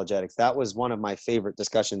presuppositional apologetics. That was one of my favorite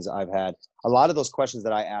discussions I've had. A lot of those questions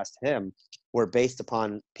that I asked him were based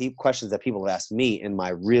upon questions that people had asked me in my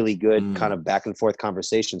really good kind of back and forth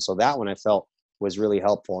conversation. So that one I felt was really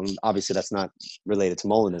helpful. And obviously that's not related to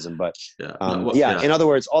Molinism, but yeah. In other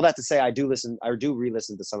words, all that to say, I do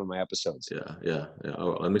re-listen to some of my episodes. Yeah.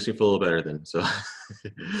 Oh, it makes me feel a little better then. So,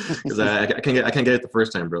 because I can't get it the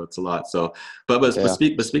first time, bro. It's a lot. So, but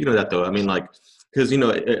speaking of that though, I mean, like, because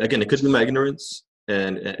again, it could be my ignorance,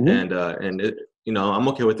 and it, I'm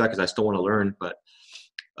okay with that because I still want to learn. But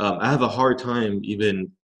I have a hard time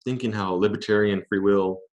even thinking how libertarian free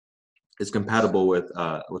will is compatible with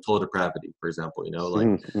total depravity, for example.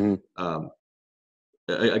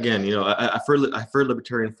 Again, I've heard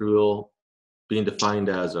libertarian free will being defined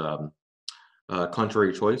as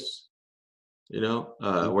contrary choice.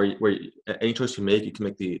 Where any choice you make, you can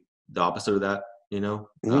make the opposite of that.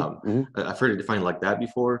 I've heard it defined like that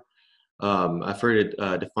before. I've heard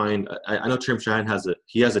it defined. I know Trim Shine has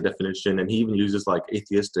a definition, and he even uses like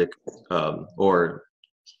atheistic or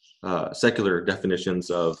secular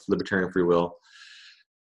definitions of libertarian free will.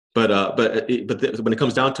 But when it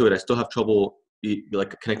comes down to it, I still have trouble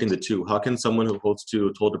like connecting the two. How can someone who holds to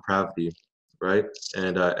total depravity, right,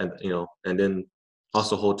 and then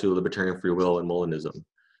also hold to libertarian free will and Molinism?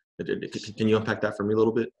 Can you unpack that for me a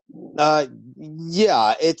little bit?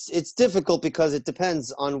 Yeah, it's difficult because it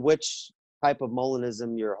depends on which type of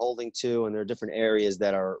Molinism you're holding to, and there are different areas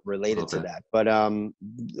that are related to that. But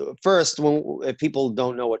first, if people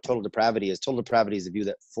don't know what total depravity is a view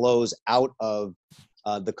that flows out of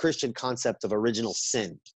the Christian concept of original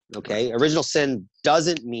sin. Okay, original sin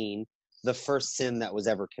doesn't mean the first sin that was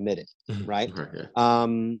ever committed, right?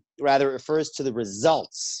 Rather, it refers to the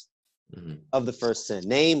results of the first sin,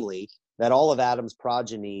 namely that all of Adam's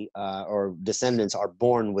progeny or descendants are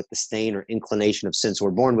born with the stain or inclination of sin. So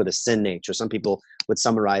we're born with a sin nature. Some people would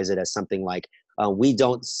summarize it as something like,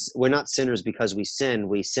 we're not sinners because we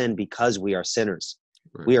sin because we are sinners.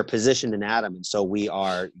 Right. We are positioned in Adam, and so we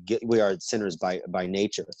are sinners by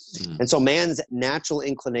nature. And so man's natural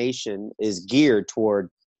inclination is geared toward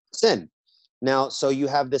sin. Now, so you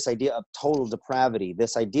have this idea of total depravity,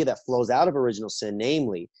 this idea that flows out of original sin,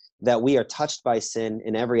 namely that we are touched by sin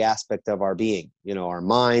in every aspect of our being, our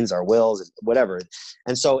minds, our wills, whatever.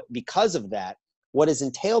 And so because of that, what is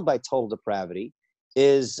entailed by total depravity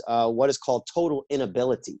is what is called total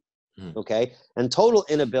inability. Okay. And total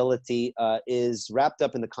inability is wrapped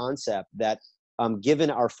up in the concept that given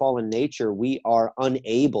our fallen nature, we are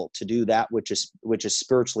unable to do that which is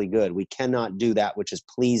spiritually good. We cannot do that which is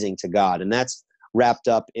pleasing to God. And that's wrapped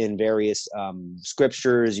up in various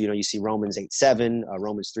scriptures. You see Romans 8:7,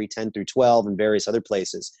 Romans 3:10 through 12, and various other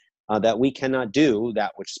places that we cannot do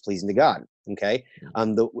that which is pleasing to God. Okay.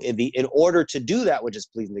 In order to do that which is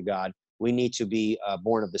pleasing to God, we need to be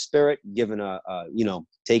born of the Spirit, given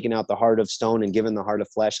taken out the heart of stone and given the heart of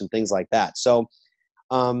flesh and things like that. So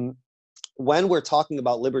when we're talking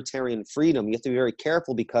about libertarian freedom, you have to be very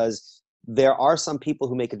careful because there are some people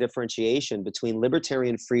who make a differentiation between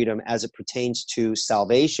libertarian freedom as it pertains to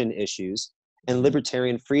salvation issues and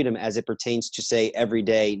libertarian freedom as it pertains to, say,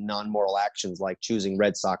 everyday non-moral actions like choosing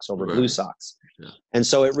red socks over blue socks. Yeah. And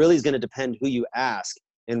so it really is going to depend who you ask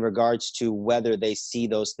in regards to whether they see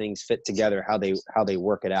those things fit together, how they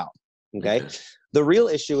work it out. Okay. The real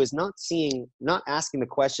issue is not asking the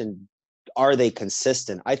question, are they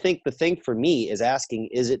consistent? I think the thing for me is asking,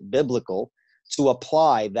 is it biblical to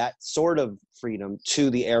apply that sort of freedom to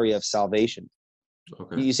the area of salvation?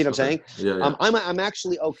 Okay. You see what I'm saying? Yeah. I'm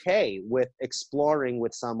actually okay with exploring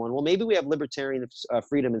with someone. Well, maybe we have libertarian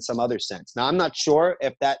freedom in some other sense. Now, I'm not sure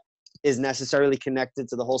if that is necessarily connected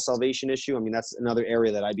to the whole salvation issue. I mean, that's another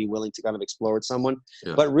area that I'd be willing to kind of explore with someone.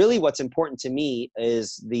 Yeah. But really what's important to me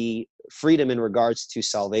is the freedom in regards to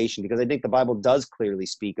salvation, because I think the Bible does clearly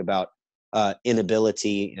speak about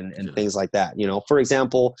inability and things like that. For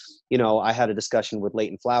example, I had a discussion with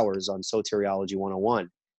Leighton Flowers on Soteriology 101,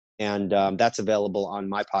 and that's available on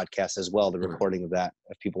my podcast as well, the recording of that,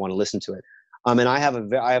 if people want to listen to it. And I have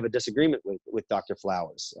a disagreement with Dr.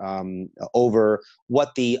 Flowers over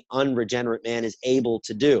what the unregenerate man is able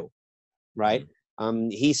to do, right?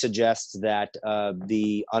 He suggests that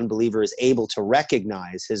the unbeliever is able to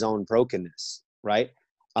recognize his own brokenness, right?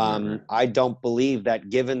 I don't believe that,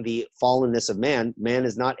 given the fallenness of man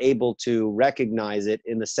is not able to recognize it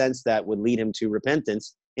in the sense that would lead him to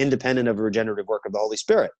repentance, independent of a regenerative work of the Holy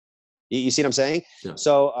Spirit. You see what I'm saying? Yeah.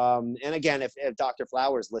 So, and again, if Dr.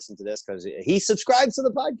 Flowers listened to this, because he subscribes to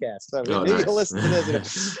the podcast, so maybe he'll listen to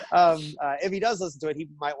this. If he does listen to it, he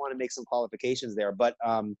might want to make some qualifications there. But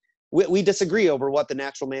we disagree over what the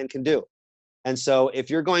natural man can do. And so if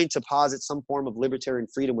you're going to posit some form of libertarian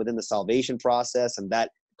freedom within the salvation process, and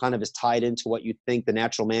that kind of is tied into what you think the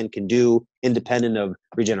natural man can do independent of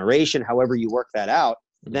regeneration, however you work that out,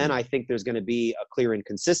 then I think there's going to be a clear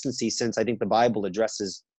inconsistency, since I think the Bible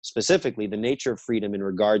addresses specifically the nature of freedom in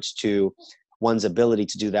regards to one's ability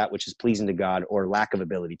to do that which is pleasing to God, or lack of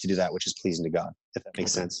ability to do that which is pleasing to God, if that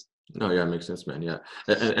makes sense. No, yeah, it makes sense, man. Yeah.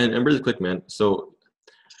 And really quick, man. So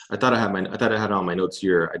I thought I had it on my notes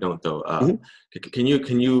here. I don't though. Can you,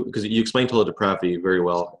 because you explained total depravity very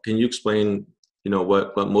well. Can you explain,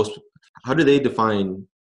 how do they define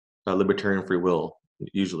libertarian free will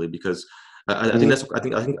usually? Because I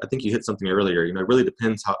think you hit something earlier. It really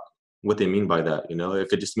depends what they mean by that.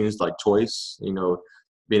 If it just means like choice,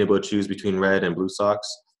 being able to choose between red and blue socks,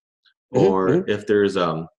 or if there's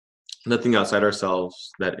nothing outside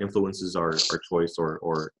ourselves that influences our choice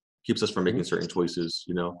or keeps us from making certain choices.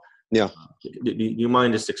 Yeah. Do you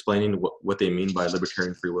mind just explaining what they mean by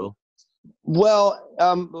libertarian free will?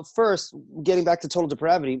 Well, first, getting back to total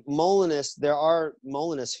depravity, there are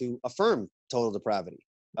Molinists who affirm total depravity.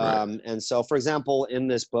 Right. And so, for example, in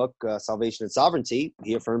this book, Salvation and Sovereignty,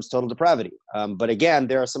 he affirms total depravity. But again,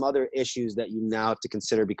 there are some other issues that you now have to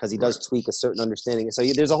consider, because he does tweak a certain understanding. So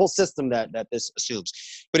there's a whole system that this assumes.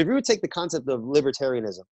 But if you would take the concept of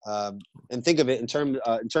libertarianism and think of it in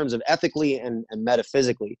terms of ethically and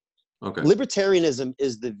metaphysically, okay. Libertarianism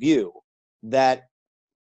is the view that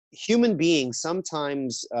human beings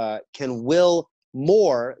sometimes can will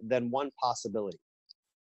more than one possibility.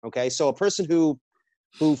 Okay, so a person who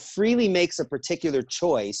freely makes a particular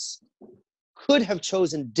choice could have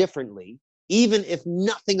chosen differently, even if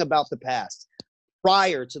nothing about the past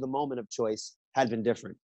prior to the moment of choice had been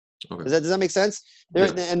different. Okay. Does that make sense?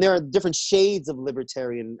 And there are different shades of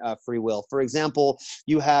libertarian free will. For example,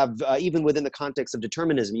 you have, even within the context of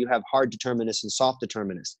determinism, you have hard determinists and soft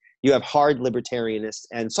determinists. You have hard libertarianists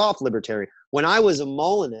and soft libertarian. When I was a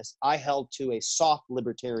Molinist, I held to a soft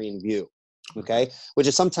libertarian view. Okay, which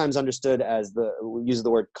is sometimes understood as we use the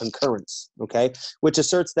word concurrence. Okay, which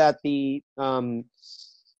asserts that the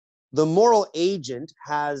moral agent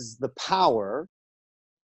has the power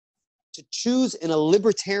to choose in a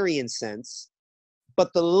libertarian sense,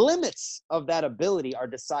 but the limits of that ability are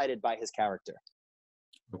decided by his character.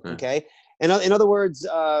 Okay? And in other words,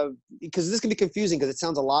 because this can be confusing, because it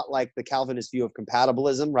sounds a lot like the Calvinist view of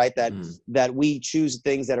compatibilism, right? That we choose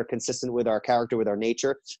things that are consistent with our character, with our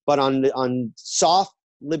nature. But on soft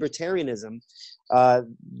libertarianism,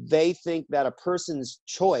 they think that a person's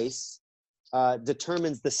choice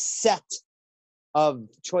determines the set of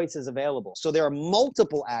choices available. So there are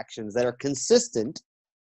multiple actions that are consistent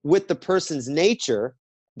with the person's nature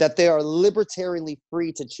that they are libertarianly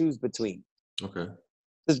free to choose between. Okay.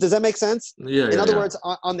 Does that make sense? Yeah. In other words,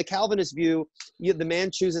 on the Calvinist view, the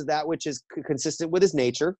man chooses that which is consistent with his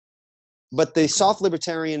nature. But the soft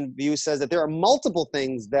libertarian view says that there are multiple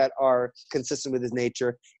things that are consistent with his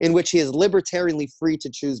nature in which he is libertarianly free to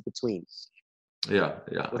choose between. Yeah.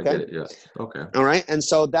 Okay? I get it. Yeah. Okay. All right. And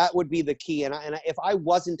so that would be the key. And if I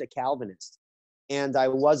wasn't a Calvinist and I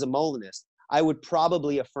was a Molinist, I would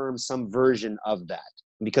probably affirm some version of that,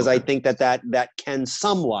 because I think that can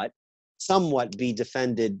somewhat be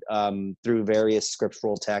defended through various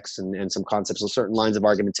scriptural texts and some concepts. So certain lines of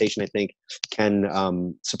argumentation, I think,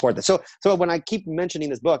 can support that. So when I keep mentioning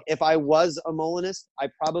this book, if I was a Molinist, I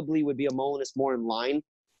probably would be a Molinist more in line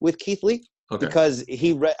with Keith Lee, because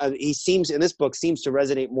he seems, in this book, seems to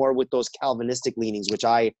resonate more with those Calvinistic leanings, which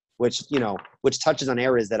touches on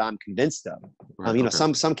areas that I'm convinced of.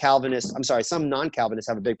 Some Calvinists, some non-Calvinists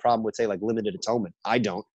have a big problem with, say, like limited atonement. I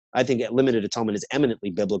don't. I think limited atonement is eminently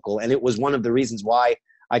biblical, and it was one of the reasons why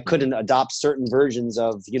I couldn't adopt certain versions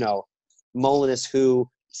of, Molinists who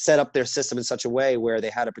set up their system in such a way where they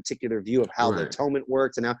had a particular view of how the atonement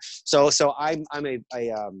worked. And now, so I'm a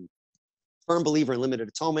firm believer in limited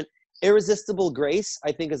atonement. Irresistible grace,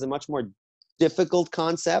 I think, is a much more difficult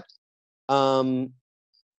concept,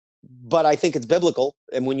 but I think it's biblical.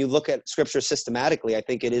 And when you look at scripture systematically, I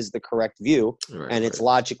think it is the correct view, and it's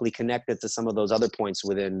logically connected to some of those other points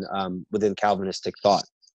within Calvinistic thought.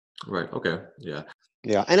 Right. Okay. Yeah.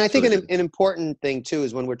 Yeah. And I think an important thing too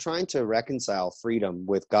is when we're trying to reconcile freedom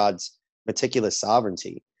with God's meticulous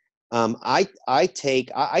sovereignty, I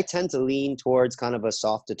tend to lean towards kind of a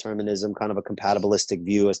soft determinism, kind of a compatibilistic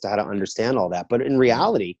view as to how to understand all that. But in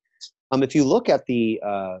reality, if you look at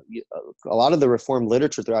a lot of the Reformed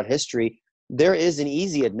literature throughout history, there is an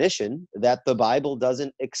easy admission that the Bible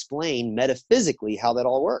doesn't explain metaphysically how that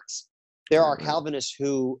all works. There are Calvinists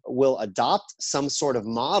who will adopt some sort of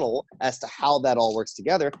model as to how that all works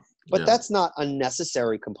together, but that's not a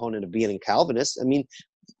necessary component of being a Calvinist. I mean,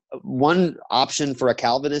 one option for a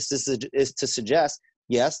Calvinist is to suggest,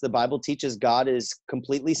 yes, the Bible teaches God is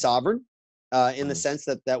completely sovereign in the sense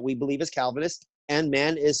that we believe as Calvinists, and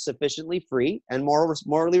man is sufficiently free and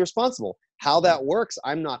morally responsible. How that works,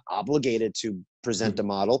 I'm not obligated to present a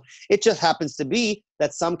model. It just happens to be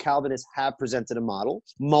that some Calvinists have presented a model.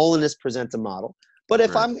 Molinists present a model. But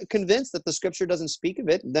if I'm convinced that the scripture doesn't speak of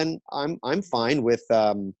it, then I'm fine with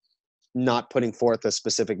not putting forth a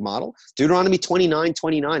specific model. Deuteronomy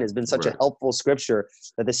 29:29 has been such a helpful scripture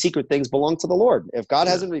that the secret things belong to the Lord. If God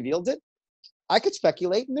hasn't revealed it, I could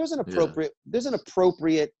speculate, and there's an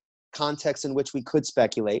appropriate context in which we could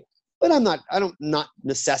speculate. But I'm not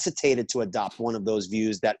necessitated to adopt one of those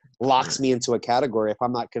views that locks me into a category if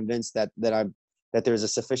I'm not convinced that there's a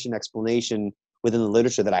sufficient explanation within the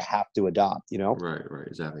literature that I have to adopt, you know? Right,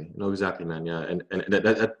 exactly. No, exactly, man. Yeah, and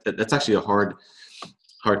that's actually a hard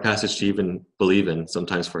passage to even believe in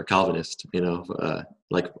sometimes for a Calvinist, you know,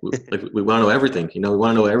 like we want to know everything, you know, we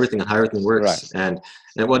want to know everything and how everything works. And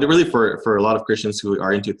well, really for a lot of Christians who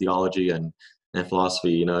are into theology and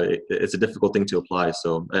philosophy, you know, it's a difficult thing to apply.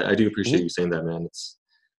 So I do appreciate you saying that, man. It's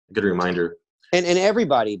a good reminder. And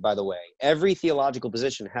everybody, by the way, every theological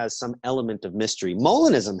position has some element of mystery.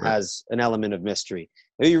 Molinism has an element of mystery.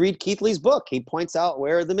 If you read Keith Lee's book, he points out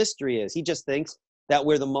where the mystery is. He just thinks that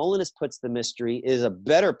where the Molinist puts the mystery is a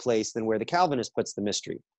better place than where the Calvinist puts the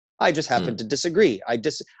mystery. I just happen to disagree.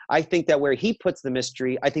 I think that where he puts the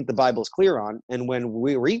mystery, I think the Bible's clear on, and where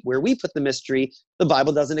we put the mystery, the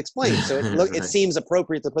Bible doesn't explain. So it seems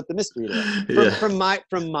appropriate to put the mystery there. From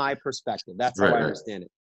my perspective, that's how I understand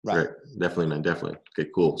it. Right. Definitely, man. Definitely. Okay,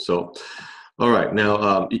 cool. So, all right.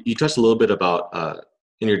 Now, you touched a little bit about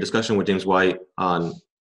in your discussion with James White on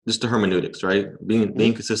just the hermeneutics, right?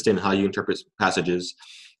 Being consistent in how you interpret passages,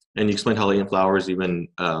 and you explained how Leighton Flowers even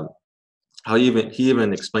he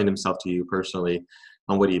even explained himself to you personally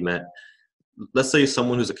on what he meant. Let's say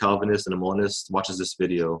someone who's a Calvinist and a Molinist watches this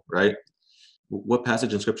video, right? What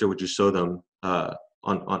passage in Scripture would you show them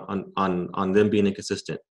on them being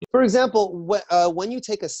inconsistent? For example, when you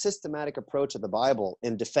take a systematic approach of the Bible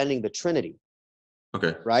in defending the Trinity,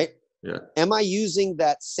 right? Yeah. Am I using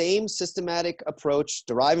that same systematic approach,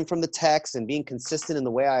 deriving from the text and being consistent in the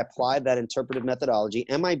way I apply that interpretive methodology?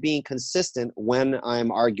 Am I being consistent when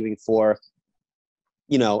I'm arguing for,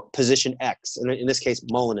 you know, position X, and in this case,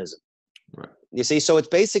 Molinism? Right. You see, so it's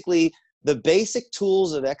basically the basic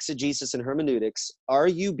tools of exegesis and hermeneutics. Are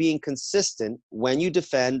you being consistent when you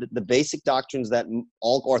defend the basic doctrines that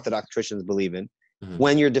all Orthodox Christians believe in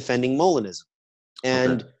when you're defending Molinism?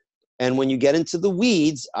 And when you get into the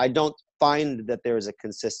weeds, I don't find that there is a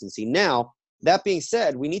consistency. Now, that being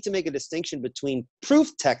said, we need to make a distinction between proof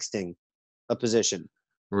texting a position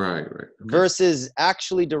versus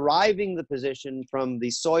actually deriving the position from the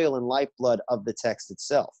soil and lifeblood of the text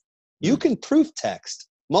itself. You can proof text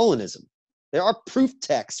Molinism. There are proof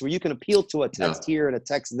texts where you can appeal to a text here and a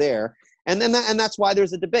text there. And that's why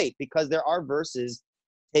there's a debate, because there are verses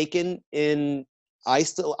taken in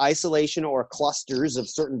isolation or clusters of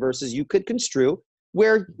certain verses you could construe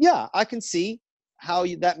where, I can see how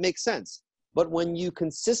that makes sense. But when you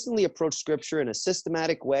consistently approach Scripture in a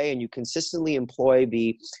systematic way and you consistently employ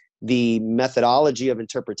the methodology of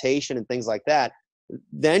interpretation and things like that,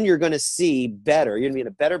 then you're going to see better. You're going to be in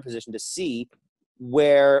a better position to see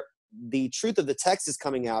where the truth of the text is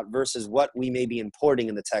coming out versus what we may be importing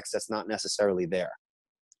in the text that's not necessarily there.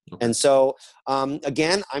 And so,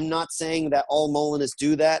 again, I'm not saying that all Molinists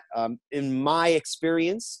do that. In my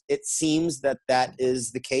experience, it seems that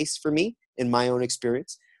is the case for me in my own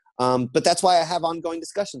experience. But that's why I have ongoing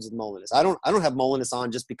discussions with Molinists. I don't have Molinists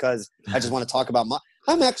on just because I just want to talk about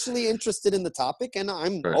I'm actually interested in the topic, and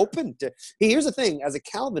I'm open to. Here's the thing: as a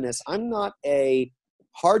Calvinist, I'm not a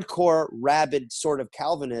hardcore, rabid sort of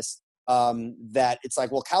Calvinist that it's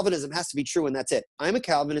like, well, Calvinism has to be true and that's it. I'm a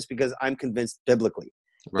Calvinist because I'm convinced biblically.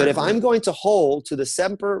 But if I'm going to hold to the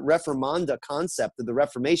semper reformanda concept of the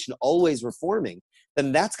Reformation always reforming,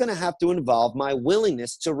 then that's going to have to involve my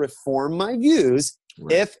willingness to reform my views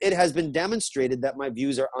if it has been demonstrated that my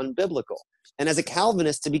views are unbiblical. And as a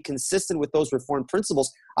Calvinist, to be consistent with those reformed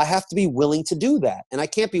principles, I have to be willing to do that. And I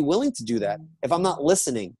can't be willing to do that if I'm not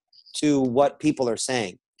listening to what people are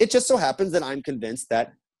saying. It just so happens that I'm convinced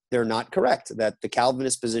that they're not correct, that the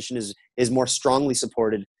Calvinist position is more strongly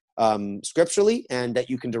supported scripturally, and that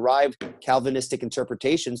you can derive Calvinistic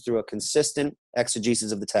interpretations through a consistent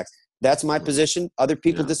exegesis of the text. That's my position. Other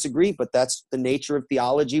people disagree, but that's the nature of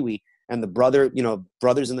theology. And the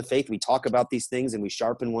brothers in the faith, we talk about these things and we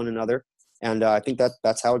sharpen one another. And I think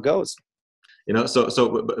that's how it goes. You know,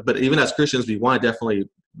 but even as Christians, we want to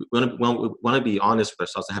be honest with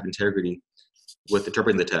ourselves and have integrity with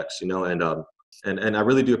interpreting the text, you know, and I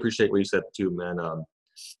really do appreciate what you said too, man.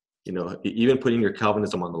 You know, even putting your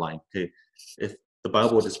Calvinism on the line. Okay, if the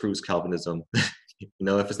Bible disproves Calvinism, You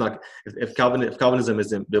know, if it's not, if Calvinism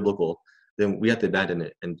isn't biblical, then we have to abandon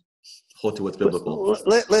it and hold to what's biblical.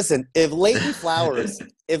 Listen, if Leighton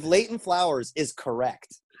Flowers is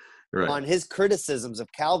correct Right. on his criticisms of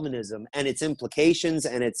Calvinism and its implications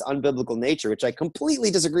and its unbiblical nature, which I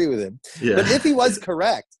completely disagree with him, Yeah. but if he was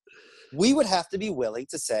correct, we would have to be willing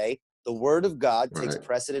to say the Word of God takes Right.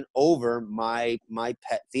 precedent over my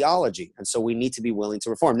pet theology, and so we need to be willing to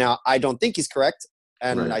reform. Now, I don't think he's correct,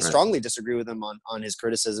 and Right, I right. strongly disagree with him on his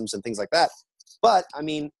criticisms and things like that. But I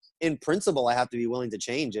mean, in principle, I have to be willing to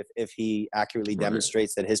change if he accurately Right.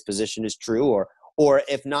 demonstrates that his position is true, or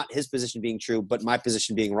if not his position being true, but my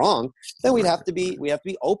position being wrong, then we have to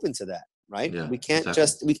be open to that, right? Yeah, We can't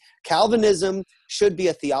exactly. Calvinism should be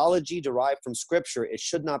a theology derived from Scripture. It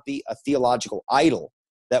should not be a theological idol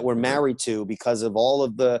that we're married to because of all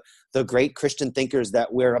of the great Christian thinkers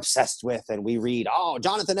that we're obsessed with, and we read,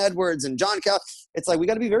 Jonathan Edwards and John Calvin. It's like we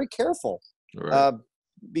got to be very careful Right.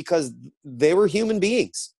 because they were human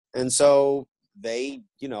beings, and so they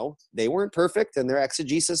weren't perfect, and their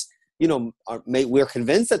exegesis, we're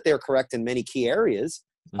convinced that they're correct in many key areas,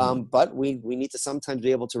 but we need to sometimes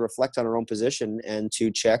be able to reflect on our own position and to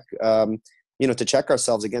check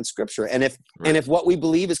ourselves against Scripture. And if what we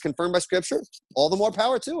believe is confirmed by Scripture, all the more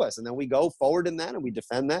power to us. And then we go forward in that and we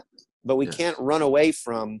defend that. But we can't run away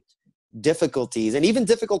from difficulties and even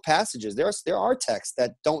difficult passages. There are texts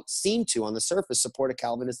that don't seem to, on the surface, support a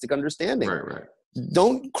Calvinistic understanding. Right.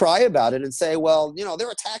 Don't cry about it and say, well,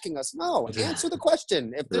 they're attacking us. No, answer the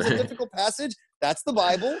question. If there's a difficult passage, that's the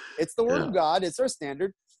Bible. It's the Word of God. It's our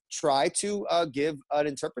standard. Try to give an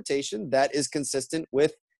interpretation that is consistent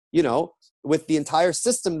with the entire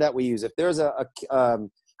system that we use. If there's a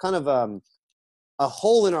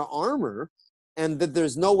hole in our armor, and that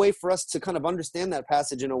there's no way for us to kind of understand that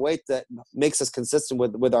passage in a way that makes us consistent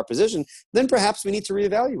with our position, then perhaps we need to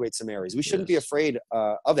reevaluate some areas. We shouldn't be afraid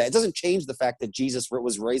of that. It doesn't change the fact that Jesus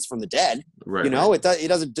was raised from the dead. Right. It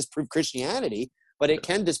doesn't disprove Christianity, but it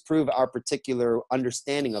can disprove our particular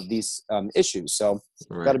understanding of these issues. So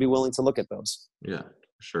we've got to be willing to look at those. Yeah,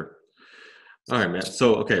 sure. All right, man.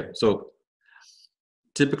 So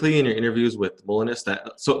typically in your interviews with Molinists,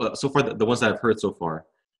 so far the ones that I've heard so far,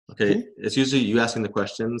 okay, it's usually you asking the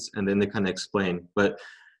questions and then they kind of explain. But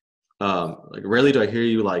rarely do I hear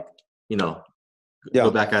you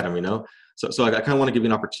go back at them. So I kind of want to give you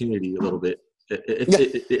an opportunity a little bit.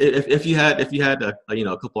 If you had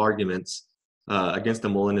a couple arguments against the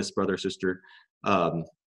Molinist brother or sister, I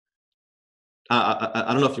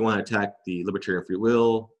don't know if you want to attack the libertarian free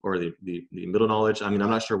will or the middle knowledge. I mean, I'm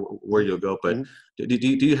not sure where you'll go, but do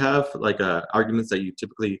you have arguments that you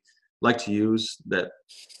typically like to use that?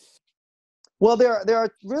 Well, there are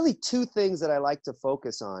really two things that I like to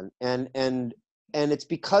focus on, and it's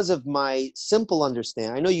because of my simple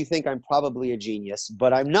understanding. I know you think I'm probably a genius,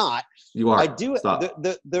 but I'm not. You are. I do. Stop.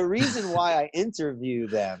 The reason why I interview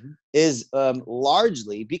them is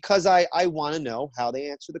largely because I want to know how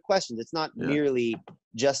they answer the questions. It's not merely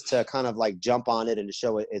just to kind of jump on it and to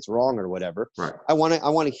show it's wrong or whatever. Right. I want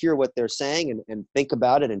to hear what they're saying and think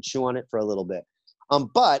about it and chew on it for a little bit.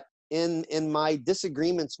 But in my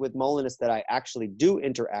disagreements with Molinists that I actually do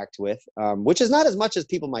interact with, which is not as much as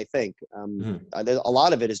people might think. A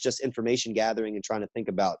lot of it is just information gathering and trying to think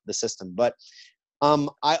about the system. But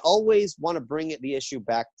I always want to bring the issue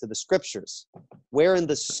back to the Scriptures. Where in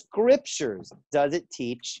the Scriptures does it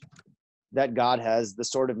teach that God has the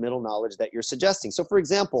sort of middle knowledge that you're suggesting? So, for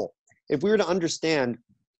example, if we were to understand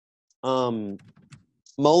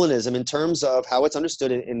Molinism in terms of how it's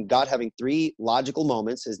understood in God having three logical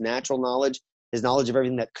moments: his natural knowledge, his knowledge of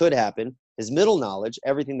everything that could happen, his middle knowledge,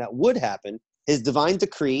 everything that would happen, his divine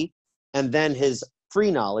decree, and then his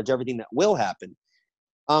free knowledge, everything that will happen.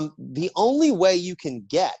 The only way you can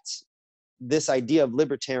get this idea of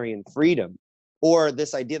libertarian freedom or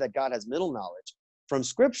this idea that God has middle knowledge from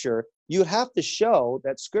Scripture, you have to show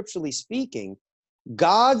that, scripturally speaking,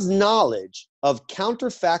 God's knowledge of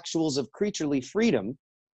counterfactuals of creaturely freedom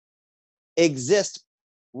exists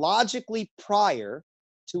logically prior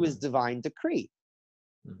to his divine decree.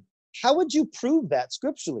 How would you prove that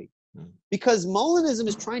scripturally? Because Molinism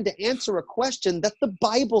is trying to answer a question that the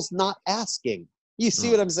Bible's not asking. You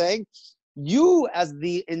see what I'm saying? You, as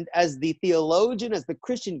the theologian, as the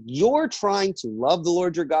Christian, you're trying to love the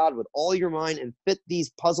Lord your God with all your mind and fit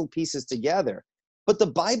these puzzle pieces together. But the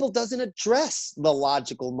Bible doesn't address the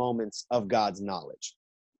logical moments of God's knowledge.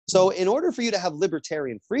 So in order for you to have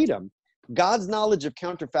libertarian freedom, God's knowledge of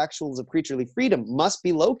counterfactuals of creaturely freedom must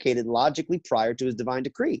be located logically prior to his divine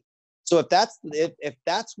decree. So if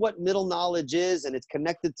that's what middle knowledge is and it's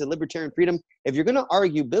connected to libertarian freedom, if you're going to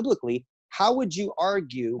argue biblically, how would you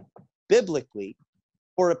argue biblically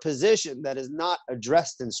for a position that is not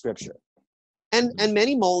addressed in Scripture. And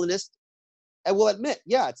many Molinists will admit,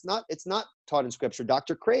 yeah, it's not taught in Scripture.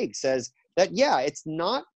 Dr. Craig says that, yeah, it's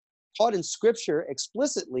not taught in Scripture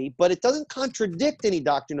explicitly, but it doesn't contradict any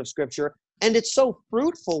doctrine of Scripture. And it's so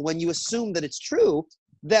fruitful when you assume that it's true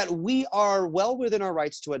that we are well within our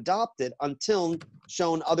rights to adopt it until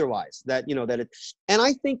shown otherwise. That, you know, that it, and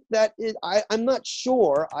I think that I'm not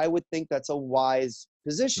sure I would think that's a wise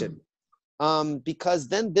position. Because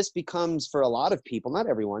then this becomes, for a lot of people, not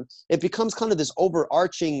everyone, it becomes kind of this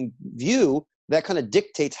overarching view that kind of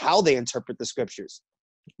dictates how they interpret the Scriptures.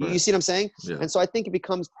 You see what I'm saying? Yeah. And so I think it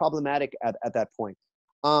becomes problematic at that point.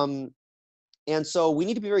 And so we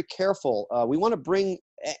need to be very careful. We want to bring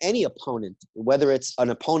any opponent, whether it's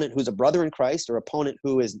an opponent who's a brother in Christ or opponent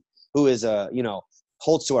who is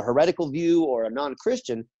holds to a heretical view or a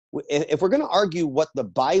non-Christian. If we're going to argue what the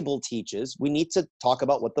Bible teaches, we need to talk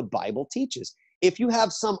about what the Bible teaches. If you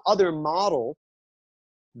have some other model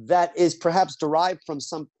that is perhaps derived from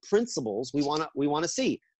some principles, we want to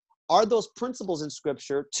see, are those principles in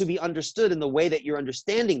Scripture to be understood in the way that you're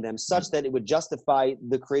understanding them, such that it would justify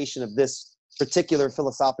the creation of this particular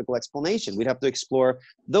philosophical explanation? We'd have to explore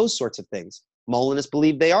those sorts of things. Molinists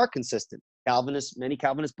believe they are consistent. Many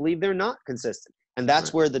Calvinists believe they're not consistent. And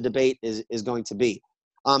that's where the debate is going to be.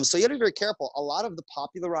 So you have to be very careful. A lot of the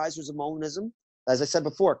popularizers of Molinism, as I said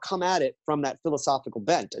before, come at it from that philosophical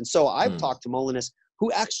bent. And so I've talked to Molinists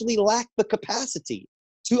who actually lack the capacity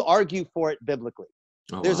to argue for it biblically.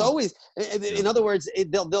 There's always, in other words,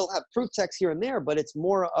 they'll have proof texts here and there, but it's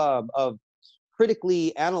more of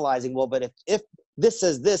critically analyzing, well, but if this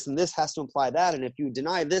says this and this has to imply that, and if you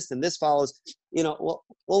deny this and this follows, well,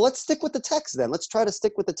 let's stick with the text then. Let's try to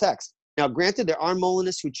stick with the text. Now, granted, there are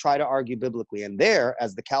Molinists who try to argue biblically, and there,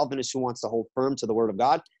 as the Calvinist who wants to hold firm to the Word of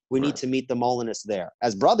God, we need to meet the Molinists there.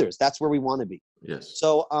 As brothers, that's where we want to be. Yes.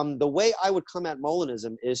 So the way I would come at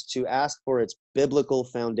Molinism is to ask for its biblical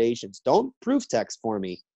foundations. Don't proof text for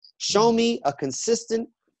me. Show me a consistent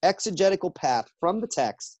exegetical path from the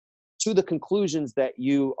text to the conclusions that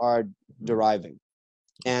you are deriving.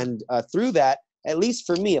 And through that, at least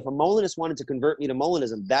for me, if a Molinist wanted to convert me to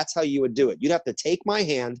Molinism, that's how you would do it. You'd have to take my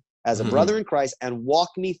hand as a brother in Christ and walk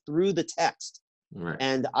me through the text. Right.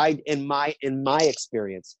 And in my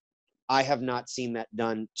experience, I have not seen that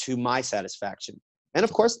done to my satisfaction. And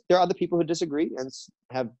of course, there are other people who disagree and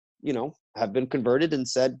have been converted and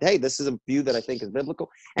said, hey, this is a view that I think is biblical.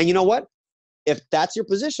 And you know what? If that's your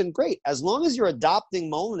position, great. As long as you're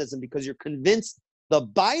adopting Molinism because you're convinced the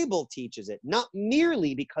Bible teaches it, not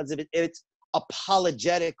merely because of its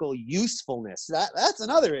apologetical usefulness. That's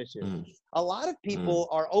another issue. A lot of people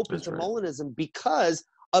are open to Molinism because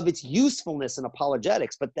of its usefulness in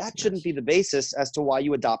apologetics, but that shouldn't be the basis as to why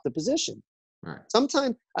you adopt the position. Right.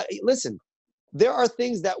 Sometimes, listen, there are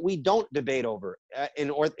things that we don't debate over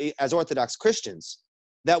as Orthodox Christians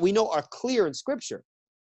that we know are clear in Scripture.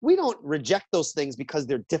 We don't reject those things because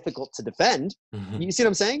they're difficult to defend. You see what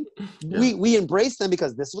I'm saying? Yeah. We embrace them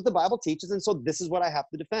because this is what the Bible teaches, and so this is what I have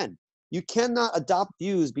to defend. You cannot adopt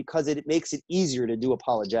views because it makes it easier to do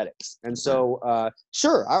apologetics. And so,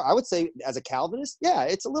 sure, I would say as a Calvinist, yeah,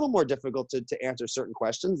 it's a little more difficult to answer certain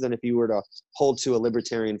questions than if you were to hold to a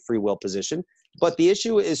libertarian free will position. But the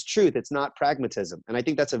issue is truth. It's not pragmatism. And I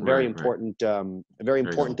think that's a very important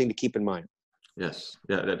thing to keep in mind. Yes.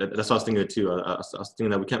 Yeah, that's what I was thinking too. I was thinking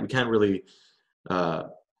that we can't really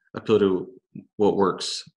appeal to what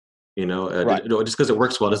works. Just because it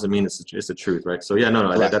works well doesn't mean it's the truth, right? So yeah,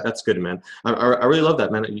 no, that's good, man. I really love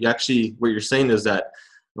that, man. You actually, what you're saying is that,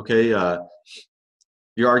 okay,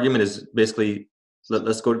 your argument is basically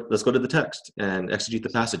let's go to the text and exegete the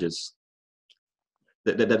passages.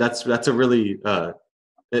 That's a really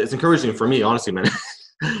it's encouraging for me, honestly, man.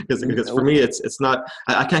 because for me it's not,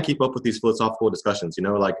 I can't keep up with these philosophical discussions,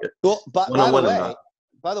 like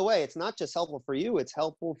by the way, it's not just helpful for you, it's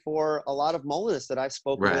helpful for a lot of Molinists that I've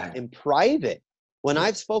spoken with in private. When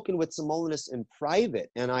I've spoken with some Molinists in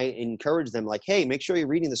private and I encourage them like, hey, make sure you're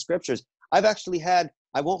reading the Scriptures. I've actually had,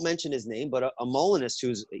 I won't mention his name, but a Molinist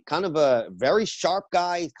who's kind of a very sharp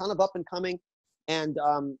guy, he's kind of up and coming. And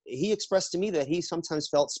he expressed to me that he sometimes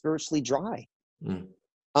felt spiritually dry.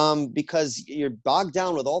 Because you're bogged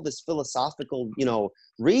down with all this philosophical,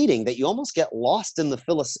 reading that you almost get lost in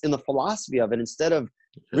the philosophy of it instead of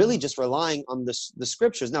really just relying on the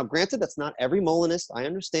Scriptures. Now, granted, that's not every Molinist, I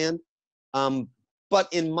understand. But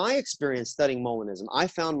in my experience studying Molinism, I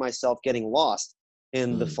found myself getting lost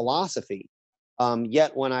in the philosophy.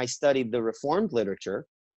 Yet when I studied the Reformed literature,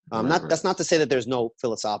 that's not to say that there's no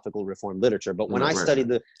philosophical Reformed literature, but when I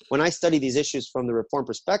study these issues from the Reformed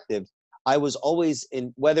perspective, I was always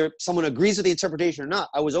whether someone agrees with the interpretation or not,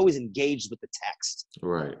 I was always engaged with the text.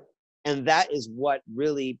 Right. And that is what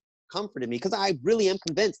really comforted me, because I really am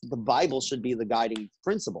convinced that the Bible should be the guiding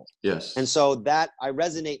principle. Yes. And so that I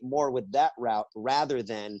resonate more with that route rather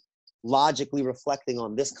than logically reflecting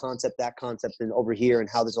on this concept, that concept, and over here and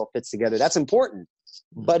how this all fits together. That's important,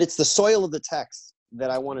 but it's the soil of the text that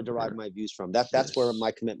I want to derive my views from. That's where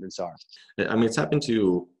my commitments are. I mean, it's happened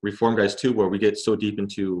to Reform guys too, where we get so deep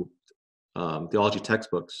into theology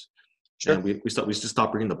textbooks, Sure. and we just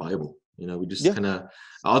stop reading the Bible. You know, we just kind of,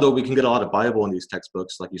 although we can get a lot of Bible in these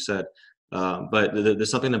textbooks, like you said, but there's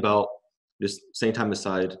something about just setting time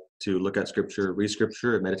aside to look at Scripture, read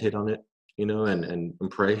Scripture, and meditate on it. You know, and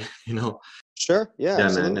pray. You know. Sure. Yeah. Yeah,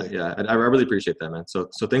 absolutely. man. Yeah, I really appreciate that, man. So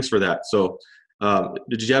thanks for that. So,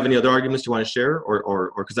 did you have any other arguments you want to share,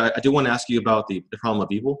 or because I do want to ask you about the problem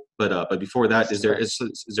of evil, but before that, is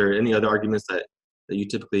there any other arguments that you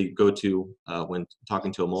typically go to when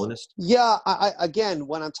talking to a Molinist? Yeah. I again,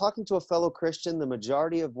 when I'm talking to a fellow Christian, the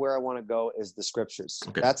majority of where I want to go is the Scriptures.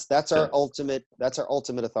 Okay. That's our ultimate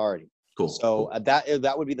authority. Cool. So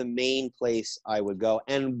that would be the main place I would go.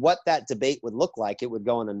 And what that debate would look like, it would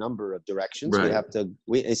go in a number of directions. Right. We have to.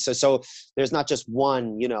 So there's not just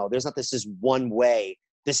one. You know, there's not this is one way.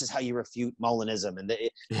 This is how you refute Molinism, and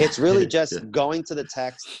it's really just going to the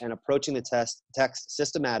text and approaching the text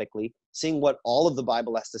systematically, seeing what all of the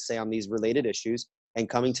Bible has to say on these related issues, and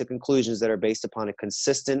coming to conclusions that are based upon a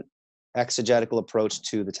consistent exegetical approach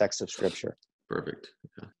to the text of Scripture. Perfect.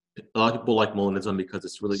 Yeah. A lot of people like Molinism because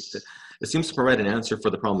it seems to provide an answer for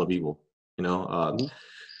the problem of evil. You know,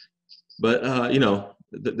 but you know,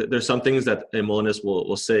 there's some things that a Molinist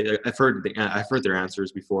will say. I've heard their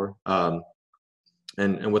answers before.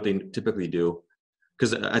 And what they typically do,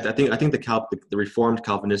 because I think the Reformed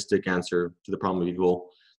Calvinistic answer to the problem of evil,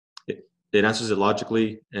 it answers it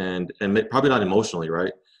logically and probably not emotionally,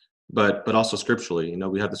 right? But also scripturally. You know,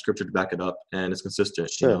 we have the Scripture to back it up, and it's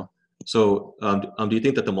consistent. Sure. You know? So, do you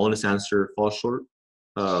think that the Molinist answer falls short?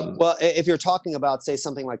 Well, if you're talking about, say,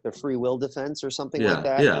 something like the free will defense or something like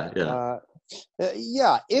that,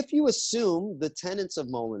 if you assume the tenets of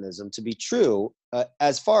Molinism to be true,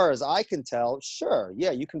 as far as I can tell, sure,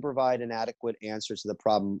 you can provide an adequate answer to the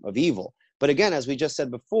problem of evil. But again, as we just said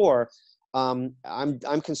before, I'm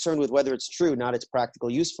concerned with whether it's true, not its practical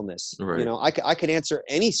usefulness. Right. You know, I could answer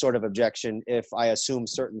any sort of objection if I assume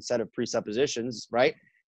certain set of presuppositions, right?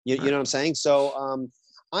 You know what I'm saying? So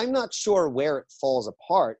I'm not sure where it falls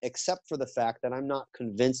apart, except for the fact that I'm not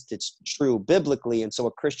convinced it's true biblically, and so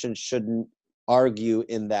a Christian shouldn't argue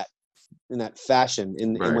in that fashion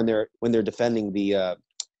in when they're defending the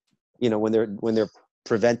when they're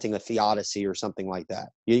preventing a theodicy or something like that.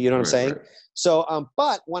 You know what I'm saying? Right. So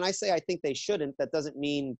but when I say I think they shouldn't, that doesn't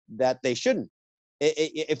mean that they shouldn't.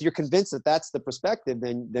 If you're convinced that that's the perspective,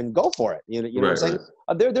 then go for it. You know what I'm saying?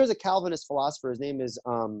 Right. There's a Calvinist philosopher. His name is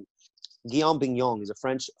Guillaume Bignon. He's a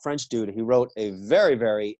French dude. He wrote a very,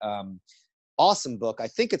 very awesome book. I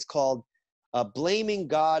think it's called Blaming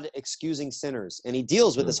God, Excusing Sinners. And he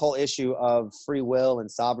deals with this whole issue of free will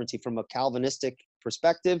and sovereignty from a Calvinistic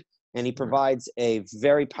perspective. And he provides a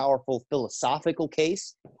very powerful philosophical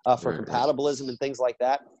case for compatibilism and things like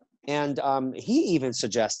that. And he even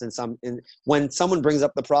suggests when someone brings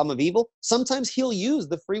up the problem of evil, sometimes he'll use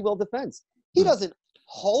the free will defense. He doesn't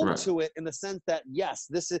hold to it in the sense that, yes,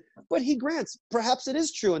 this is, but he grants perhaps it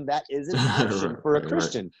is true, and that is an option for a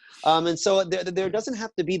Christian. And so there doesn't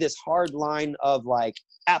have to be this hard line of like,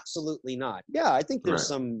 absolutely not. Yeah, I think there's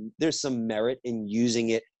some merit in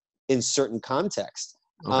using it in certain contexts.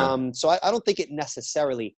 Okay. So I don't think it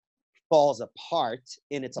necessarily falls apart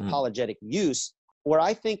in its apologetic use. Where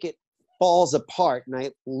I think it falls apart, and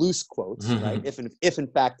I loose quotes, right? If in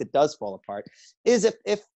fact it does fall apart, is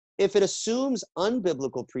if it assumes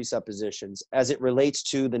unbiblical presuppositions as it relates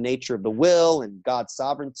to the nature of the will and God's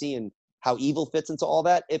sovereignty and how evil fits into all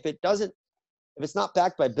that. If it's not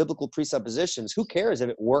backed by biblical presuppositions, who cares if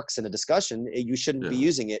it works in a discussion? You shouldn't be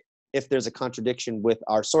using it if there's a contradiction with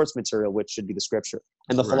our source material, which should be the Scripture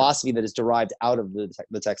and the philosophy that is derived out of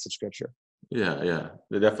the text of Scripture. Yeah,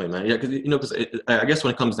 definitely, man. Yeah, because I guess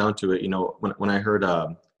when it comes down to it, when I heard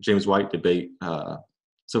James White debate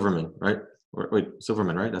Silverman, right? Wait,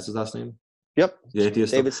 Silverman, right? That's his last name. Yep. The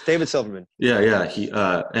atheist. David Silverman. Yeah. He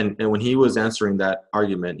and when he was answering that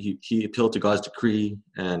argument, he appealed to God's decree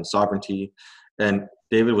and sovereignty, and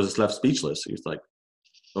David was left speechless. He was like,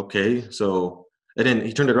 "Okay, so," and then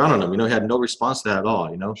he turned it around on him. He had no response to that at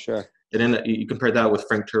all. Sure. And then you compare that with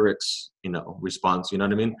Frank Turek's, response. You know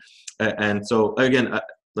what I mean? And so again,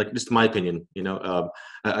 like just my opinion,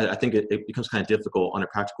 I think it becomes kind of difficult on a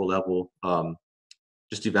practical level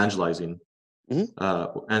just evangelizing,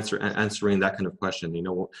 Mhm. answering that kind of question.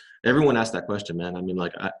 Everyone asks that question, man. I mean,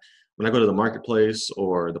 like when I go to the marketplace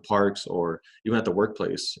or the parks or even at the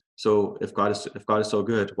workplace. So if God is so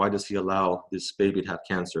good, why does He allow this baby to have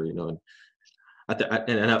cancer?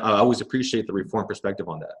 And I always appreciate the Reformed perspective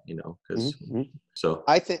on that. Because Mhm. so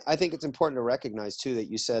I think it's important to recognize too that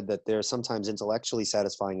you said that there are sometimes intellectually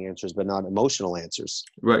satisfying answers, but not emotional answers.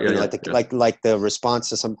 right, yeah, Like the response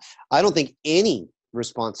to some. I don't think any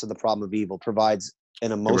response to the problem of evil provides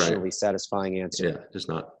an emotionally satisfying answer. yeah, just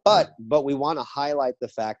not. But we want to highlight the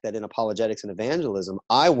fact that in apologetics and evangelism,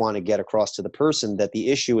 I want to get across to the person that the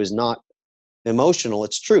issue is not emotional;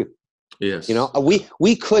 it's truth. Yes,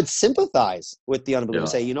 we could sympathize with the unbeliever, Yeah.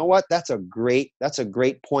 say, you know what, that's a great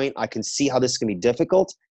point. I can see how this can be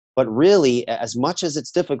difficult, but really, as much as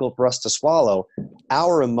it's difficult for us to swallow,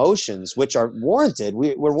 our emotions, which are warranted,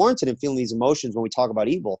 we're warranted in feeling these emotions when we talk about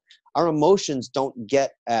evil. Our emotions don't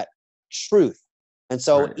get at truth. And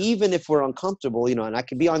so Right. even if we're uncomfortable, and I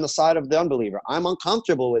could be on the side of the unbeliever, I'm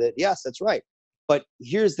uncomfortable with it. Yes, that's right. But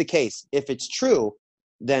here's the case. If it's true,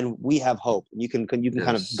 then we have hope. You can kind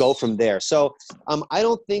of Yes. go from there. So I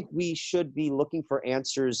don't think we should be looking for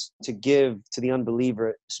answers to give to the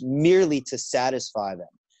unbeliever merely to satisfy them.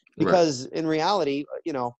 Because in reality,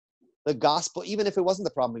 the gospel, even if it wasn't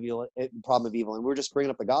the problem of evil, and we're just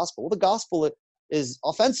bringing up the gospel, well, the gospel is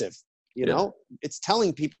offensive. It's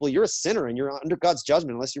telling people you're a sinner and you're under God's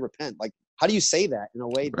judgment unless you repent. Like, how do you say that in a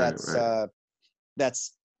way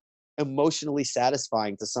that's emotionally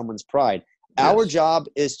satisfying to someone's pride? Our job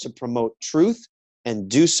is to promote truth and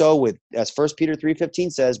do so with, as 1 Peter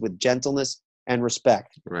 3:15 says, with gentleness and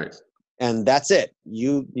respect. Right. And that's it.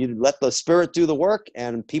 You let the Spirit do the work,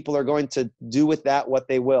 and people are going to do with that what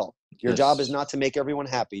they will. Your job is not to make everyone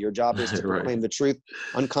happy. Your job is to proclaim the truth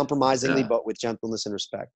uncompromisingly, but with gentleness and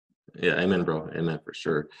respect. Yeah, amen, bro. Amen, for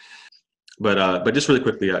sure. But just really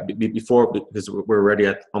quickly, before, because we're already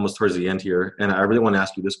at almost towards the end here, and I really want to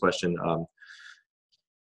ask you this question.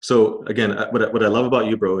 So again, what I love about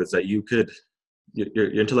you, bro, is that you're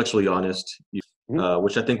intellectually honest,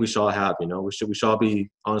 which I think we should all have. We should all be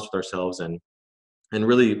honest with ourselves and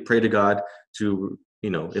really pray to God to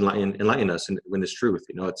enlighten us in this truth.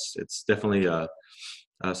 It's definitely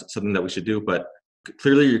something that we should do. But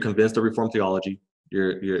clearly, you're convinced of Reformed theology.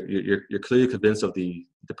 You're clearly convinced of the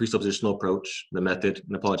presuppositional approach, the method,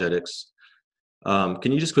 and apologetics.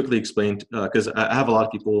 Can you just quickly explain? Because I have a lot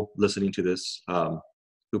of people listening to this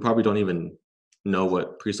who probably don't even know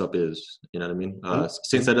what presup is. You know what I mean?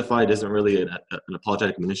 Saints Edified isn't really an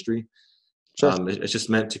apologetic ministry. Sure. It's just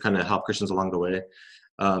meant to kind of help Christians along the way.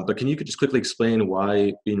 But can you just quickly explain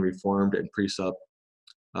why being Reformed and presup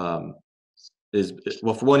is,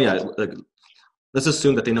 well, for one, let's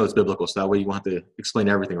assume that they know it's biblical, so that way you won't have to explain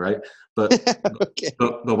everything, right? But Okay.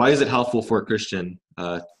 but why is it helpful for a Christian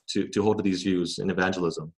to hold to these views in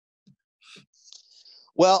evangelism?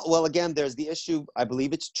 Well, again, there's the issue. I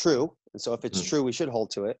believe it's true, and so if it's true, we should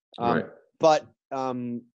hold to it. Right. But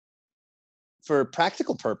for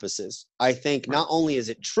practical purposes, I think not only is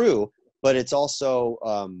it true, but it also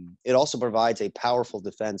provides a powerful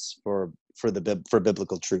defense for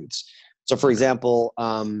biblical truths. So, for example,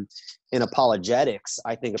 in apologetics,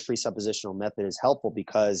 I think a presuppositional method is helpful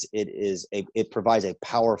because it provides a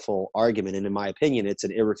powerful argument, and in my opinion, it's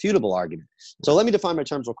an irrefutable argument. So let me define my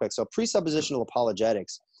terms real quick. So presuppositional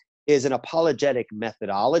apologetics is an apologetic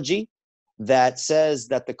methodology that says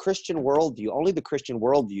that only the Christian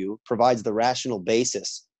worldview provides the rational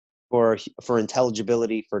basis for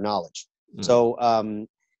intelligibility, for knowledge.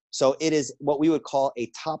 So it is what we would call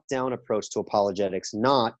a top-down approach to apologetics,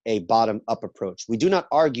 not a bottom-up approach. We do not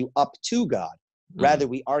argue up to God. Rather,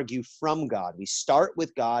 we argue from God. We start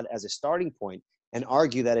with God as a starting point and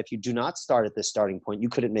argue that if you do not start at this starting point, you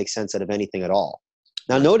couldn't make sense out of anything at all.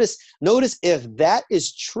 Now, notice if that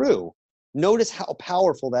is true, notice how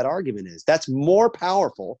powerful that argument is. That's more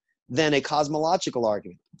powerful than a cosmological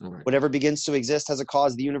argument. Right. Whatever begins to exist has a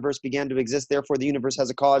cause. The universe began to exist. Therefore, the universe has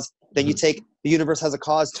a cause. Then you take the universe has a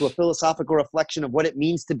cause to a philosophical reflection of what it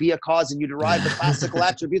means to be a cause, and you derive the classical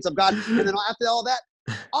attributes of God. And then after all that,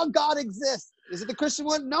 God exists. Is it the Christian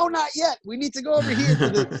one? No, not yet. We need to go over here to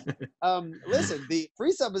the. Listen, the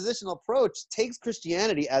presuppositional approach takes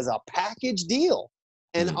Christianity as a package deal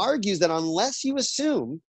and argues that unless you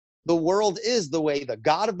assume the world is the way the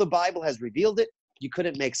God of the Bible has revealed it, you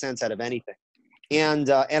couldn't make sense out of anything. And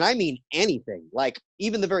I mean anything, like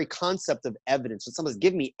even the very concept of evidence. When someone's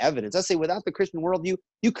giving me evidence, I say without the Christian worldview,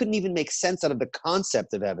 you couldn't even make sense out of the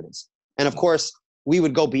concept of evidence. And of course, we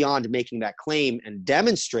would go beyond making that claim and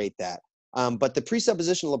demonstrate that. But the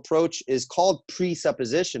presuppositional approach is called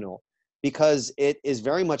presuppositional because it is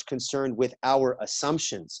very much concerned with our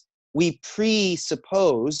assumptions. We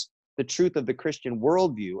presuppose the truth of the Christian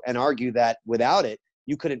worldview and argue that without it,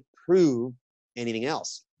 you couldn't prove anything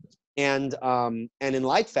else. And in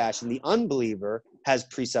like fashion, the unbeliever has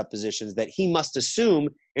presuppositions that he must assume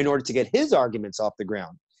in order to get his arguments off the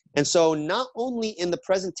ground. And so not only in the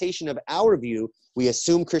presentation of our view, we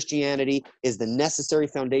assume Christianity is the necessary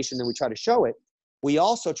foundation that we try to show it, we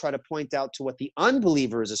also try to point out to what the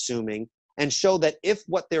unbeliever is assuming and show that if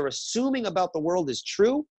what they're assuming about the world is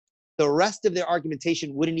true, the rest of their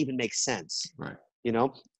argumentation wouldn't even make sense. Right. You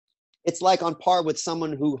know, it's like on par with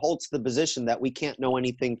someone who holds the position that we can't know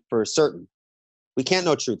anything for certain. We can't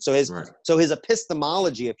know truth. So his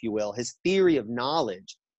epistemology, if you will, his theory of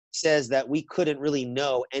knowledge says that we couldn't really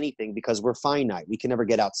know anything because we're finite. We can never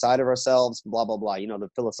get outside of ourselves, blah, blah, blah. You know, the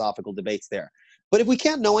philosophical debates there. But if we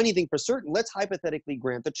can't know anything for certain, let's hypothetically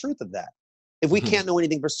grant the truth of that. If we can't know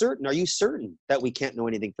anything for certain, are you certain that we can't know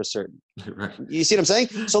anything for certain? Right. You see what I'm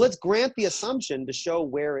saying? So let's grant the assumption to show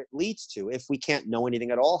where it leads to. If we can't know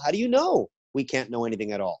anything at all, how do you know we can't know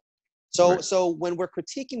anything at all? So when we're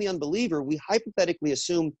critiquing the unbeliever, we hypothetically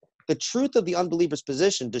assume the truth of the unbeliever's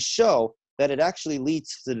position to show that it actually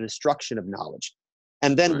leads to the destruction of knowledge.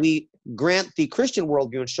 And then we grant the Christian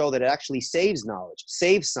worldview and show that it actually saves knowledge,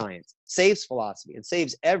 saves science, saves philosophy, and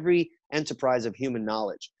saves every enterprise of human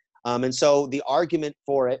knowledge. And so the argument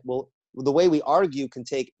for it the way we argue can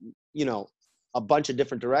take, you know, a bunch of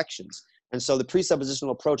different directions. And so the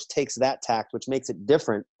presuppositional approach takes that tact, which makes it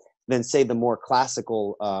different than, say, the more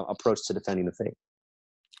classical approach to defending the faith.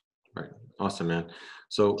 Right. Awesome, man.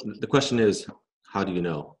 So the question is, how do you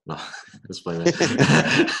know? Well, just playing.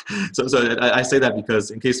 So I say that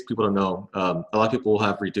because in case people don't know, a lot of people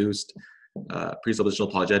have reduced presuppositional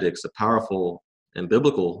apologetics, a powerful and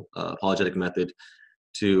biblical apologetic method,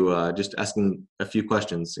 to just asking a few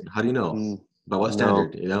questions. How do you know? By what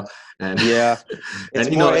standard? You know? And yeah, it's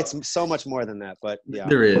and, more. It's so much more than that. But yeah,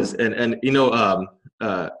 there is. And you know,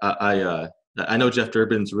 I know Jeff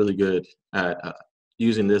Durbin's really good at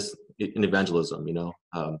using this in evangelism. You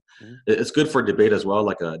know, it's good for debate as well,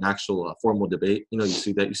 like an actual formal debate. You know, you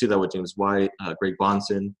see that with James White, Greg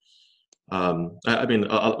Bonson. I mean,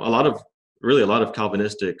 a lot of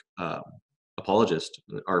Calvinistic apologists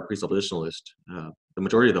are presuppositionalists. The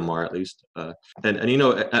majority of them are, at least. And you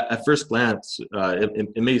know, at first glance,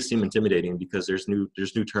 it may seem intimidating because there's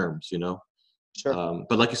new terms. You know. Sure.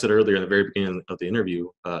 But like you said earlier in the very beginning of the interview,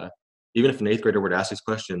 even if an 8th grader were to ask these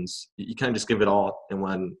questions, you can't just give it all in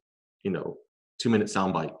one, you know, 2-minute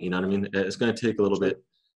soundbite. You know what I mean? It's going to take a little bit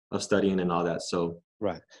of studying and all that. So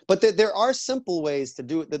right. But there are simple ways to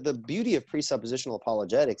do it. The beauty of presuppositional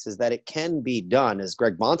apologetics is that it can be done, as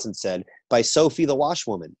Greg Bonson said, by Sophie the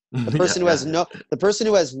washwoman. The person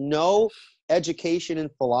who has no education in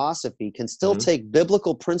philosophy can still take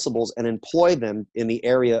biblical principles and employ them in the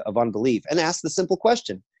area of unbelief and ask the simple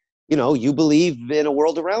question. You know, you believe in a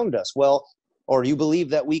world around us. Well, or you believe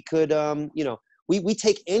that we could, you know, we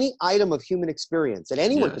take any item of human experience that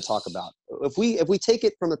anyone could talk about. If we take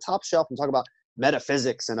it from the top shelf and talk about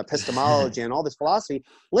metaphysics and epistemology and all this philosophy,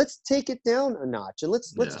 let's take it down a notch and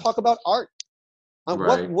let's talk about art.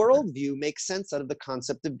 What worldview makes sense out of the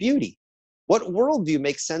concept of beauty? What worldview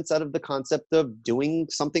makes sense out of the concept of doing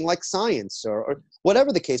something like science or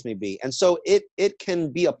whatever the case may be? And so it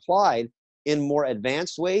can be applied in more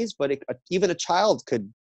advanced ways, but even a child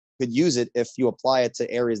could use it if you apply it to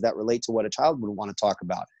areas that relate to what a child would want to talk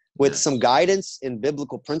about. With some guidance in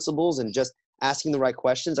biblical principles and just asking the right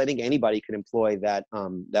questions, I think anybody could employ that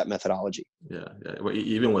methodology. Yeah. Well,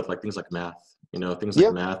 even with like things like math, you know, things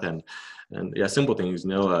like math and simple things. You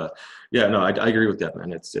know, I agree with that,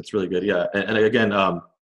 man. It's really good. Yeah, and again,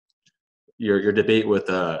 your debate with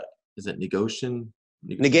is it negation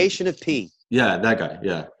of P? Yeah, that guy.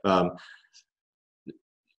 Yeah.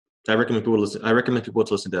 I recommend people to listen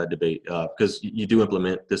to that debate because you do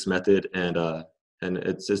implement this method and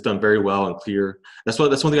it's done very well and clear. That's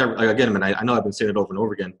one thing. I know I've been saying it over and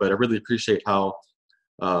over again, but I really appreciate how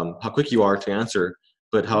quick you are to answer,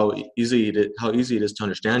 but how easy it is to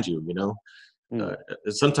understand you. You know,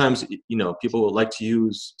 sometimes you know people like to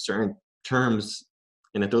use certain terms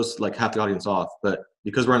and it throws like half the audience off, but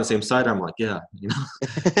because we're on the same side, I'm like, yeah, you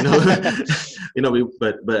know,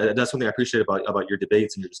 but that's something I appreciate about your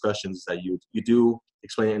debates and your discussions is that you do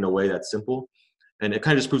explain it in a way that's simple, and it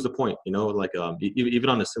kind of just proves the point, you know, like even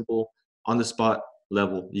on a simple, on the spot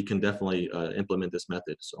level, you can definitely implement this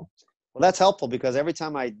method. So, well, that's helpful because every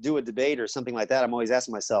time I do a debate or something like that, I'm always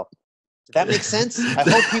asking myself, did that make sense? I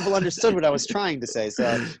hope people understood what I was trying to say. So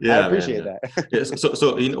I appreciate that. Yeah,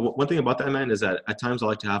 so you know, one thing about that, man, is that at times I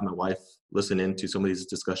like to have my wife listen into some of these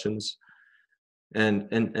discussions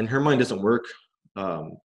and her mind doesn't work.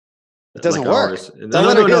 It doesn't like work. Ours. No.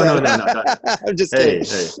 I'm just kidding.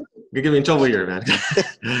 Hey, you're getting me in trouble here, man.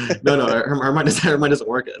 No, her mind doesn't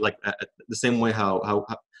work like the same way how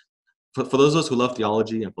for those of us who love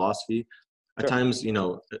theology and philosophy, at times,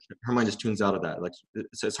 her mind just tunes out of that. Like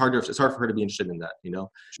it's hard for her to be interested in that,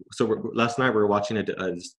 So last night we were watching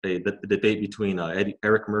the debate between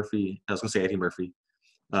Eric Murphy. I was gonna say Eddie Murphy,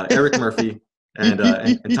 Eric Murphy, and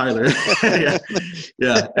Tyler.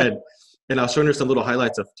 yeah, and I was showing her some little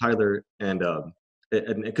highlights of Tyler, and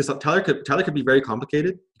because Tyler could be very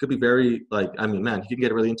complicated. He could be very man, he can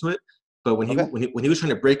get really into it. But when he was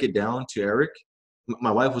trying to break it down to Eric,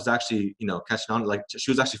 my wife was actually catching on, like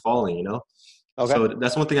she was actually following. Okay. So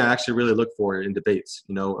that's one thing I actually really look for in debates.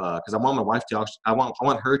 Because I want my wife to I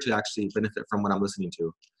want her to actually benefit from what I'm listening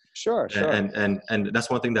to. Sure. And that's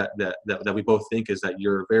one thing that we both think is that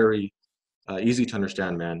you're very easy to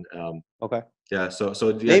understand, man. Okay. Yeah. So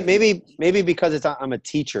yeah. Maybe because I'm a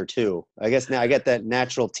teacher too. I guess now I get that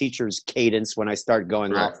natural teacher's cadence when I start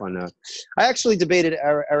going off on. I actually debated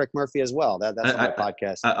Eric Murphy as well. That's on my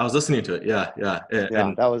podcast. I was listening to it. Yeah.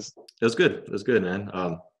 And that was. It was good. It was good, man.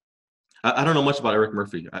 I don't know much about Eric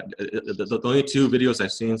Murphy. The only two videos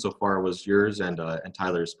I've seen so far was yours and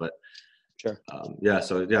Tyler's, but. Sure.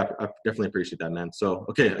 So I definitely appreciate that, man. So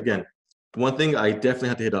okay, again, one thing I definitely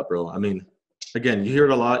have to hit up, bro. I mean, again, you hear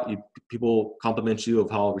it a lot. People compliment you of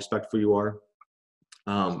how respectful you are.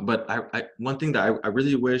 But one thing that I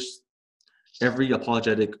really wish every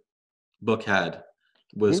apologetic book had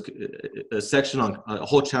was a section on a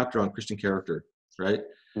whole chapter on Christian character, right?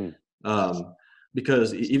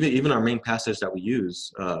 Because even our main passage that we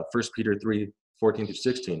use, 1 Peter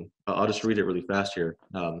 3:14-16. I'll just read it really fast here.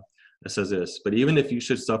 It says this: "But even if you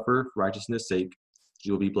should suffer for righteousness' sake,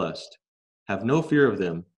 you will be blessed. Have no fear of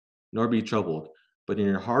them, nor be troubled. But in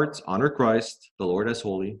your hearts honor Christ, the Lord, as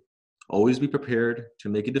holy. Always be prepared to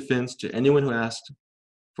make a defense to anyone who asks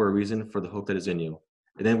for a reason for the hope that is in you."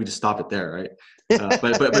 And then we just stop it there, right?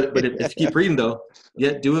 But if you keep reading, though,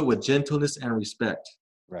 yet do it with gentleness and respect,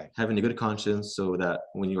 right? Having a good conscience, so that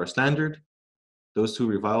when you are slandered, those who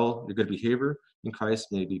revile your good behavior in Christ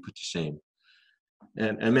may be put to shame.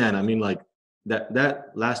 And man, I mean, like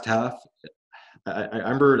that last half, I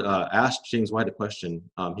remember asked James White a question.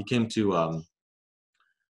 He came to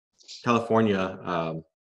California.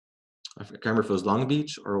 I can't remember if it was Long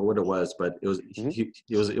Beach or what it was, but it was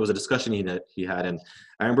it was a discussion he had, and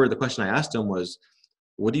I remember the question I asked him was,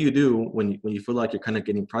 "What do you do when you feel like you're kind of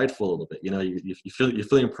getting prideful a little bit? You're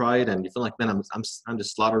feeling pride, and you feel like, man, I'm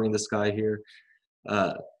just slaughtering this guy here,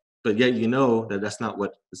 but yet that's not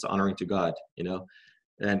what is honoring to God,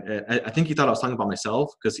 And I think he thought I was talking about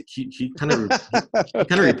myself, because he kind of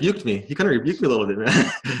rebuked me. He kind of rebuked me a little bit,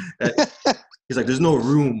 man. He's like, "There's no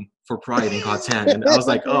room for pride in God's hand," and I was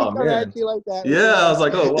like, "Oh man." Like that. Yeah, I was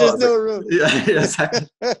like, "Oh, wow." There's no room. Yeah, exactly.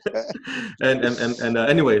 and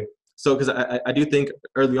anyway, so because I do think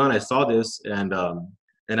early on I saw this, and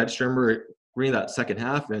I just remember reading that second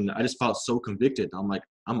half, and I just felt so convicted. I'm like,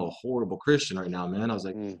 I'm a horrible Christian right now, man. I was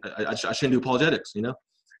like, I shouldn't do apologetics,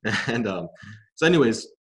 And so anyways,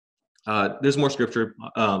 there's more scripture,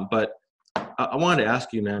 but I wanted to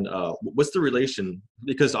ask you, man, what's the relation?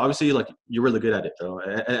 Because obviously, like, you're really good at it, though,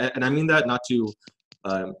 and I mean that not to,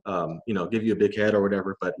 give you a big head or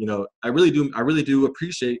whatever, but I really do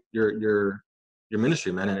appreciate your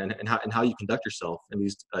ministry, man, and how you conduct yourself in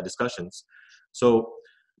these discussions. So,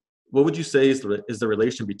 what would you say is the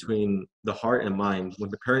relation between the heart and mind when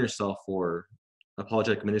preparing yourself for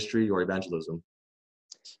apologetic ministry or evangelism?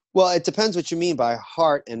 Well, it depends what you mean by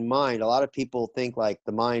heart and mind. A lot of people think like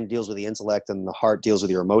the mind deals with the intellect and the heart deals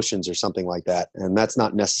with your emotions or something like that. And that's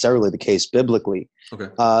not necessarily the case biblically. Okay.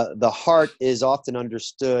 The heart is often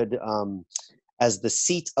understood as the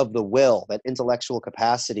seat of the will, that intellectual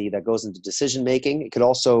capacity that goes into decision making. It could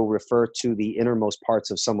also refer to the innermost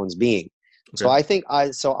parts of someone's being. Okay. So I think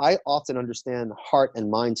I often understand heart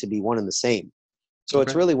and mind to be one and the same. So okay.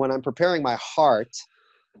 It's really when I'm preparing my heart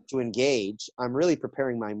to engage, I'm really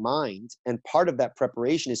preparing my mind. And part of that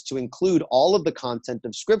preparation is to include all of the content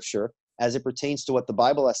of Scripture as it pertains to what the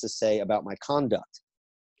Bible has to say about my conduct.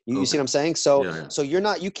 You see what I'm saying? So, yeah. So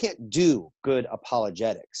you can't do good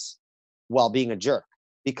apologetics while being a jerk,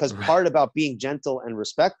 because part about being gentle and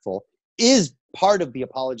respectful is part of the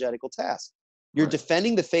apologetical task. You're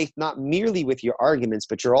defending the faith not merely with your arguments,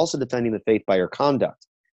 but you're also defending the faith by your conduct.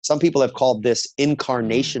 Some people have called this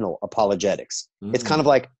incarnational apologetics. It's kind of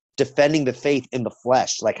like defending the faith in the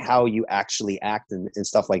flesh, like how you actually act and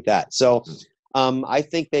stuff like that. So I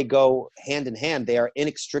think they go hand in hand. They are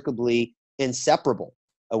inextricably inseparable.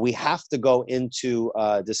 We have to go into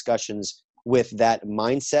discussions with that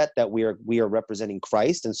mindset that we are representing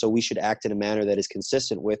Christ, and so we should act in a manner that is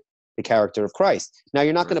consistent with the character of Christ. Now,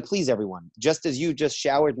 you're not going to please everyone. Just as you just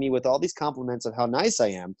showered me with all these compliments of how nice I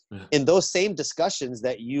am, in those same discussions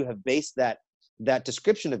that you have based that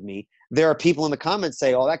description of me, there are people in the comments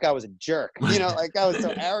say, "Oh, that guy was a jerk." Like, I was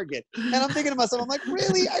so arrogant. And I'm thinking to myself, I'm like,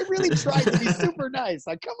 really? I really tried to be super nice.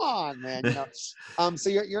 Like, come on, man. So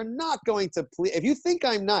you're not going to please. If you think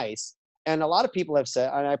I'm nice, and a lot of people have said,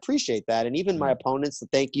 and I appreciate that, and even my opponents,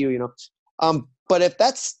 thank you. But if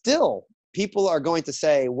that's still, people are going to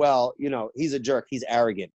say, well, he's a jerk, he's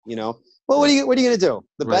arrogant. Well, what are you going to do?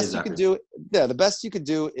 The best you can do, the best you could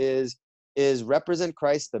do is represent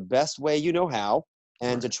Christ the best way you know how,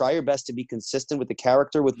 and to try your best to be consistent with the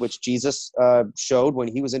character with which Jesus showed when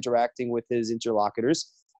he was interacting with his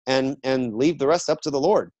interlocutors, and leave the rest up to the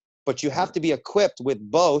Lord. But you have to be equipped with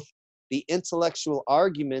both the intellectual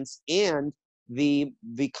arguments and the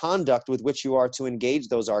conduct with which you are to engage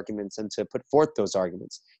those arguments and to put forth those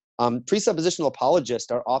arguments. Presuppositional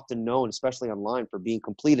apologists are often known, especially online, for being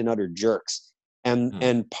complete and utter jerks.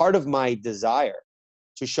 And part of my desire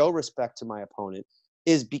to show respect to my opponent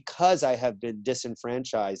is because I have been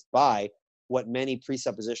disenfranchised by what many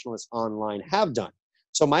presuppositionalists online have done.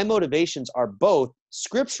 So my motivations are both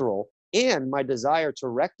scriptural and my desire to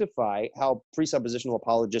rectify how presuppositional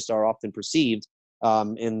apologists are often perceived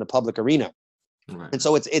in the public arena. Right. And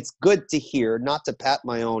so it's good to hear, not to pat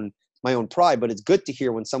my own pride, but it's good to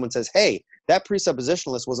hear when someone says, "Hey, that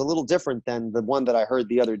presuppositionalist was a little different than the one that I heard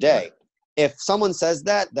the other day." Right. If someone says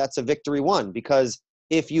that, that's a victory won, because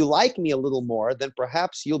if you like me a little more, then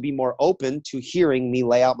perhaps you'll be more open to hearing me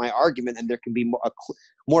lay out my argument, and there can be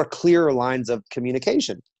more clear lines of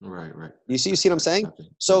communication. Right. You see what I'm saying?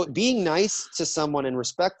 So being nice to someone and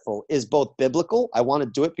respectful is both biblical. I want to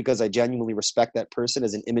do it because I genuinely respect that person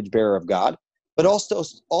as an image bearer of God, but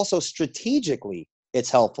also strategically it's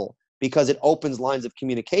helpful because it opens lines of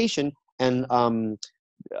communication and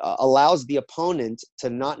allows the opponent to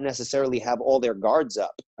not necessarily have all their guards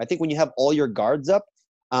up. I think when you have all your guards up,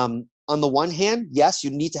 on the one hand, yes, you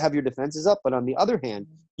need to have your defenses up, but on the other hand,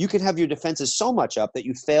 you can have your defenses so much up that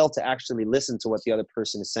you fail to actually listen to what the other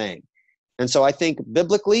person is saying. And so I think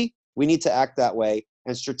biblically, we need to act that way.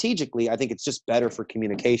 And strategically, I think it's just better for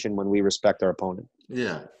communication when we respect our opponent.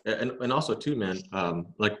 Yeah. And also too, man,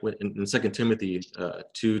 like in 2 Timothy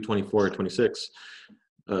 2:24-26,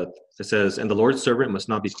 it says, "And the Lord's servant must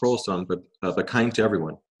not be quarrelsome, but kind to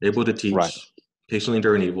everyone, able to teach, patiently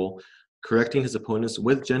enduring evil, correcting his opponents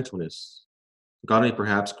with gentleness. God may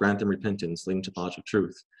perhaps grant them repentance, leading to knowledge of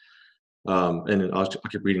truth." And I'll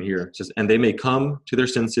keep reading here. It says, "And they may come to their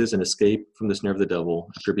senses and escape from the snare of the devil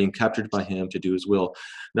after being captured by him to do his will."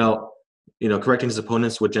 Now, correcting his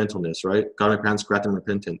opponents with gentleness, right? God may perhaps grant them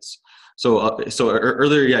repentance. So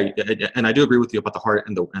earlier, yeah, and I do agree with you about the heart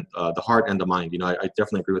and the heart and the mind. I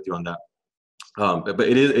definitely agree with you on that. But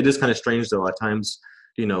it is kind of strange though at times.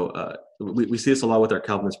 We see this a lot with our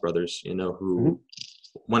Calvinist brothers. Who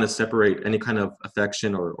want to separate any kind of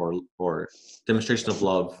affection or demonstration of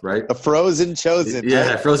love, right? A frozen chosen. Yeah,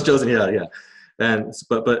 right? Frozen chosen. Yeah. And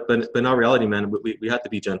but in our reality, man, we have to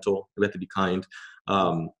be gentle. We have to be kind.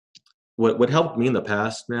 What helped me in the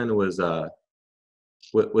past, man, was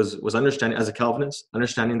understanding as a Calvinist,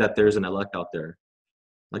 understanding that there's an elect out there.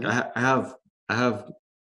 Like I have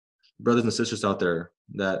brothers and sisters out there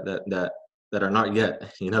that are not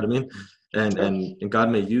yet. You know what I mean? And God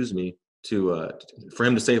may use me for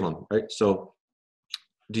him to save them, right? So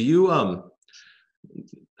do you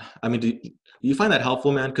do you find that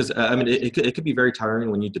helpful, man? Because it could be very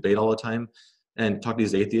tiring when you debate all the time and talk to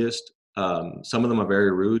these atheists. Some of them are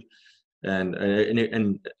very rude, and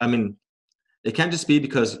it can't just be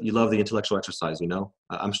because you love the intellectual exercise.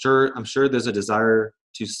 I'm sure there's a desire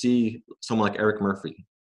to see someone like Eric Murphy,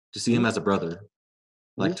 to see him as a brother,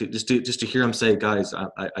 like to hear him say, "Guys,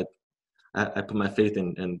 I put my faith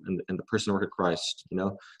in the person work of Christ."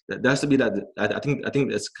 That has to be that. I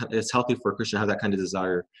think it's healthy for a Christian to have that kind of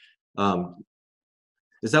desire.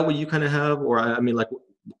 Is that what you kind of have, or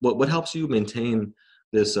what helps you maintain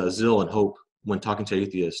this zeal and hope when talking to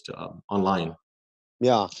atheists online?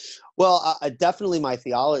 Yeah, well, definitely my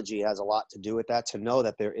theology has a lot to do with that. To know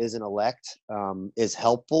that there is an elect is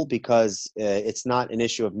helpful because it's not an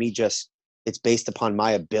issue of me it's based upon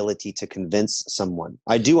my ability to convince someone.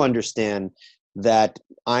 I do understand that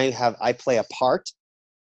I play a part,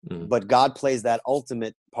 but God plays that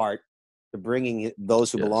ultimate part to bringing those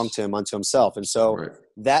who belong to him unto himself. And so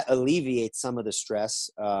that alleviates some of the stress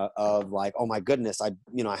of like, oh my goodness, I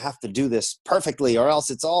have to do this perfectly or else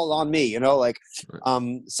it's all on me,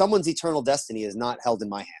 someone's eternal destiny is not held in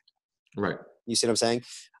my hand. Right. You see what I'm saying?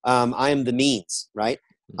 I am the means, right?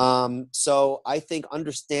 So I think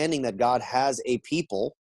understanding that God has a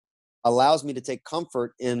people allows me to take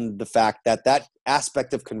comfort in the fact that that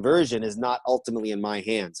aspect of conversion is not ultimately in my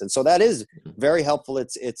hands. And so that is very helpful. It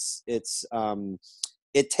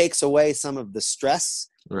takes away some of the stress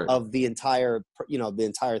of the entire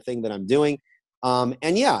thing that I'm doing.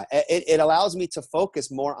 And yeah, it allows me to focus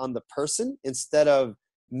more on the person instead of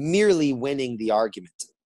merely winning the argument.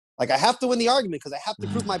 Like, I have to win the argument because I have to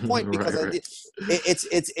prove my point, because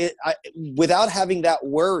without having that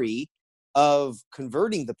worry of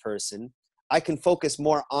converting the person, I can focus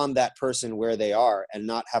more on that person where they are and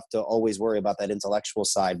not have to always worry about that intellectual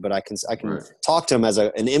side. But I can talk to them as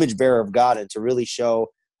an image bearer of God, and to really show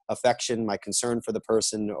affection, my concern for the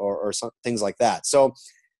person, or some things like that. So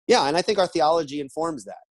yeah, and I think our theology informs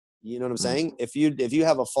that. You know what I'm saying? If you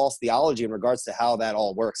have a false theology in regards to how that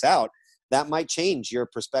all works out, that might change your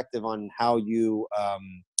perspective on how you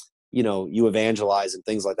evangelize and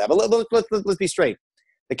things like that. But let's be straight.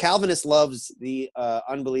 The Calvinist loves the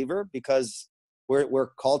unbeliever because we're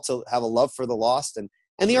called to have a love for the lost, and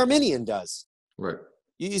the Arminian does. Right.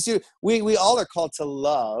 You see, we all are called to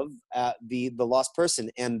love the lost person,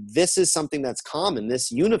 and this is something that's common. This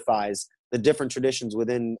unifies the different traditions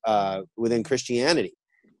within Christianity.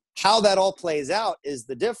 How that all plays out is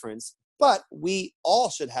the difference, but we all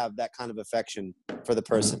should have that kind of affection for the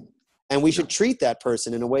person, and we should treat that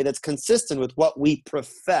person in a way that's consistent with what we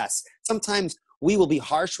profess. Sometimes we will be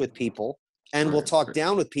harsh with people and we'll talk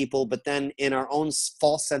down with people, but then in our own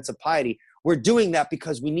false sense of piety, we're doing that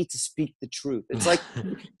because we need to speak the truth. It's like,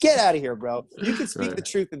 get out of here, bro. You can speak the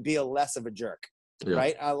truth and be less of a jerk,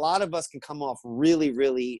 right? A lot of us can come off really,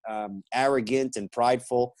 really arrogant and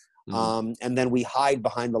prideful, and then we hide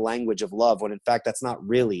behind the language of love, when in fact that's not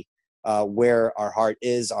really where our heart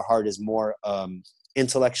is. Our heart is more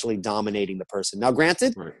intellectually dominating the person. Now,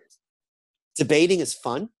 granted, debating is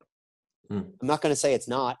fun. I'm not going to say it's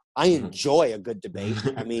not. I enjoy a good debate.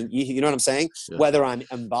 I mean, you know what I'm saying? Yeah. Whether I'm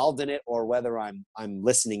involved in it or whether I'm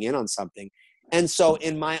listening in on something. And so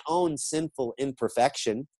in my own sinful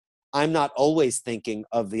imperfection, I'm not always thinking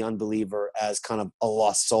of the unbeliever as kind of a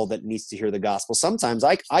lost soul that needs to hear the gospel. Sometimes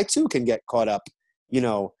I too can get caught up,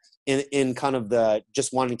 in kind of the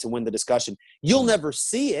just wanting to win the discussion. You'll never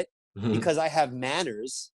see it because I have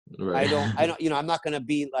manners. Right. I don't, I'm not going to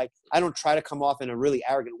be like, I don't try to come off in a really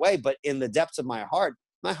arrogant way, but in the depths of my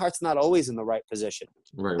heart's not always in the right position.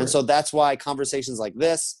 And so that's why conversations like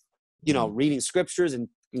this, reading scriptures and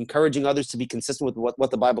encouraging others to be consistent with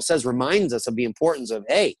what the Bible says reminds us of the importance of,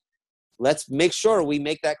 hey, let's make sure we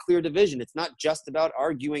make that clear division. It's not just about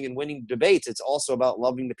arguing and winning debates. It's also about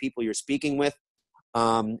loving the people you're speaking with,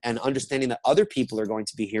 and understanding that other people are going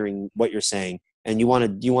to be hearing what you're saying. And you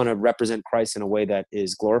want to represent Christ in a way that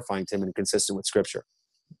is glorifying to him and consistent with Scripture.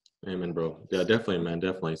 Amen, bro. Yeah, definitely, man,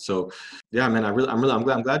 definitely. So, yeah, man,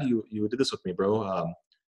 I'm glad you did this with me, bro.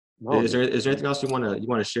 Is there anything else you want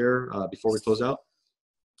to share before we close out?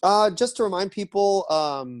 Just to remind people,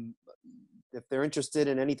 if they're interested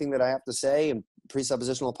in anything that I have to say in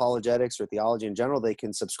presuppositional apologetics or theology in general, they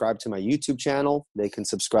can subscribe to my YouTube channel. They can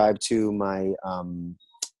subscribe to my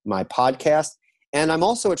my podcast. And I'm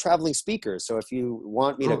also a traveling speaker. So if you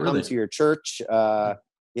want me to come to your church, as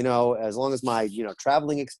long as my,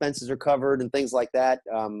 traveling expenses are covered and things like that,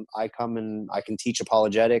 I come and I can teach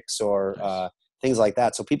apologetics or things like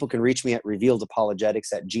that. So people can reach me at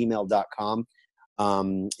revealedapologetics@gmail.com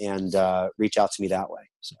and reach out to me that way.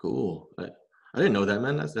 So cool. I didn't know that,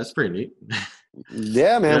 man. That's pretty neat.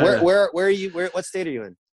 Yeah, man. Yeah. Where are you? What state are you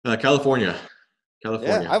in? California.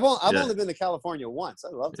 Yeah, I've only been to California once.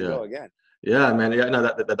 I'd love to go again. Yeah, man. Yeah, no,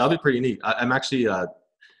 that'll be pretty neat. I'm actually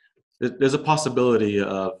there's a possibility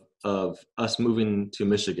of us moving to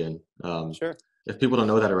Michigan. Sure. If people don't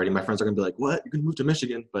know that already, my friends are gonna be like, "What? You're gonna move to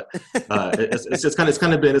Michigan?" But it's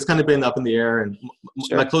kind of been up in the air, and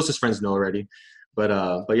my closest friends know already. But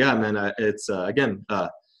yeah, man.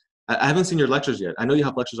 I haven't seen your lectures yet. I know you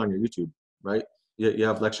have lectures on your YouTube, right? You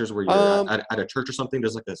have lectures where you're at a church or something.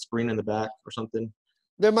 There's like a screen in the back or something.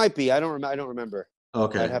 There might be. I don't remember.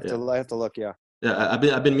 Okay. I have to look. Yeah. Yeah,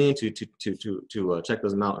 I've been meaning to check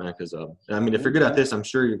those out, man. Because if you're good at this, I'm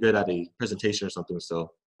sure you're good at a presentation or something. So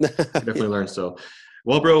definitely learn. So,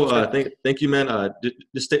 well, bro, thank you, man.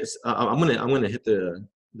 Just stay. I'm gonna hit the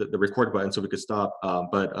record button so we could stop.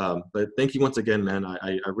 But thank you once again, man.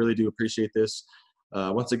 I really do appreciate this.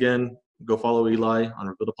 Once again, go follow Eli on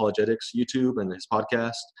Revealed Apologetics YouTube and his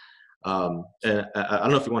podcast. And I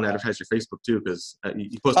don't know if you want to advertise your Facebook too, because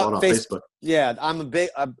you post a lot on Facebook. Yeah, I'm big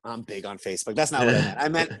on Facebook. That's not what I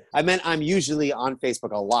meant. I meant I'm usually on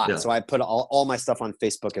Facebook a lot. Yeah. So I put all my stuff on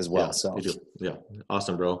Facebook as well. Yeah, so you do. Yeah.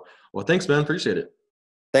 Awesome, bro. Well, thanks, man. Appreciate it.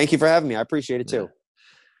 Thank you for having me. I appreciate it too.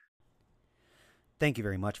 Thank you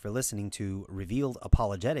very much for listening to Revealed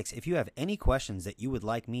Apologetics. If you have any questions that you would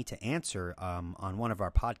like me to answer on one of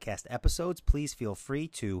our podcast episodes, please feel free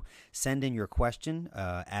to send in your question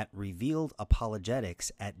at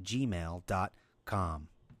revealedapologetics@gmail.com.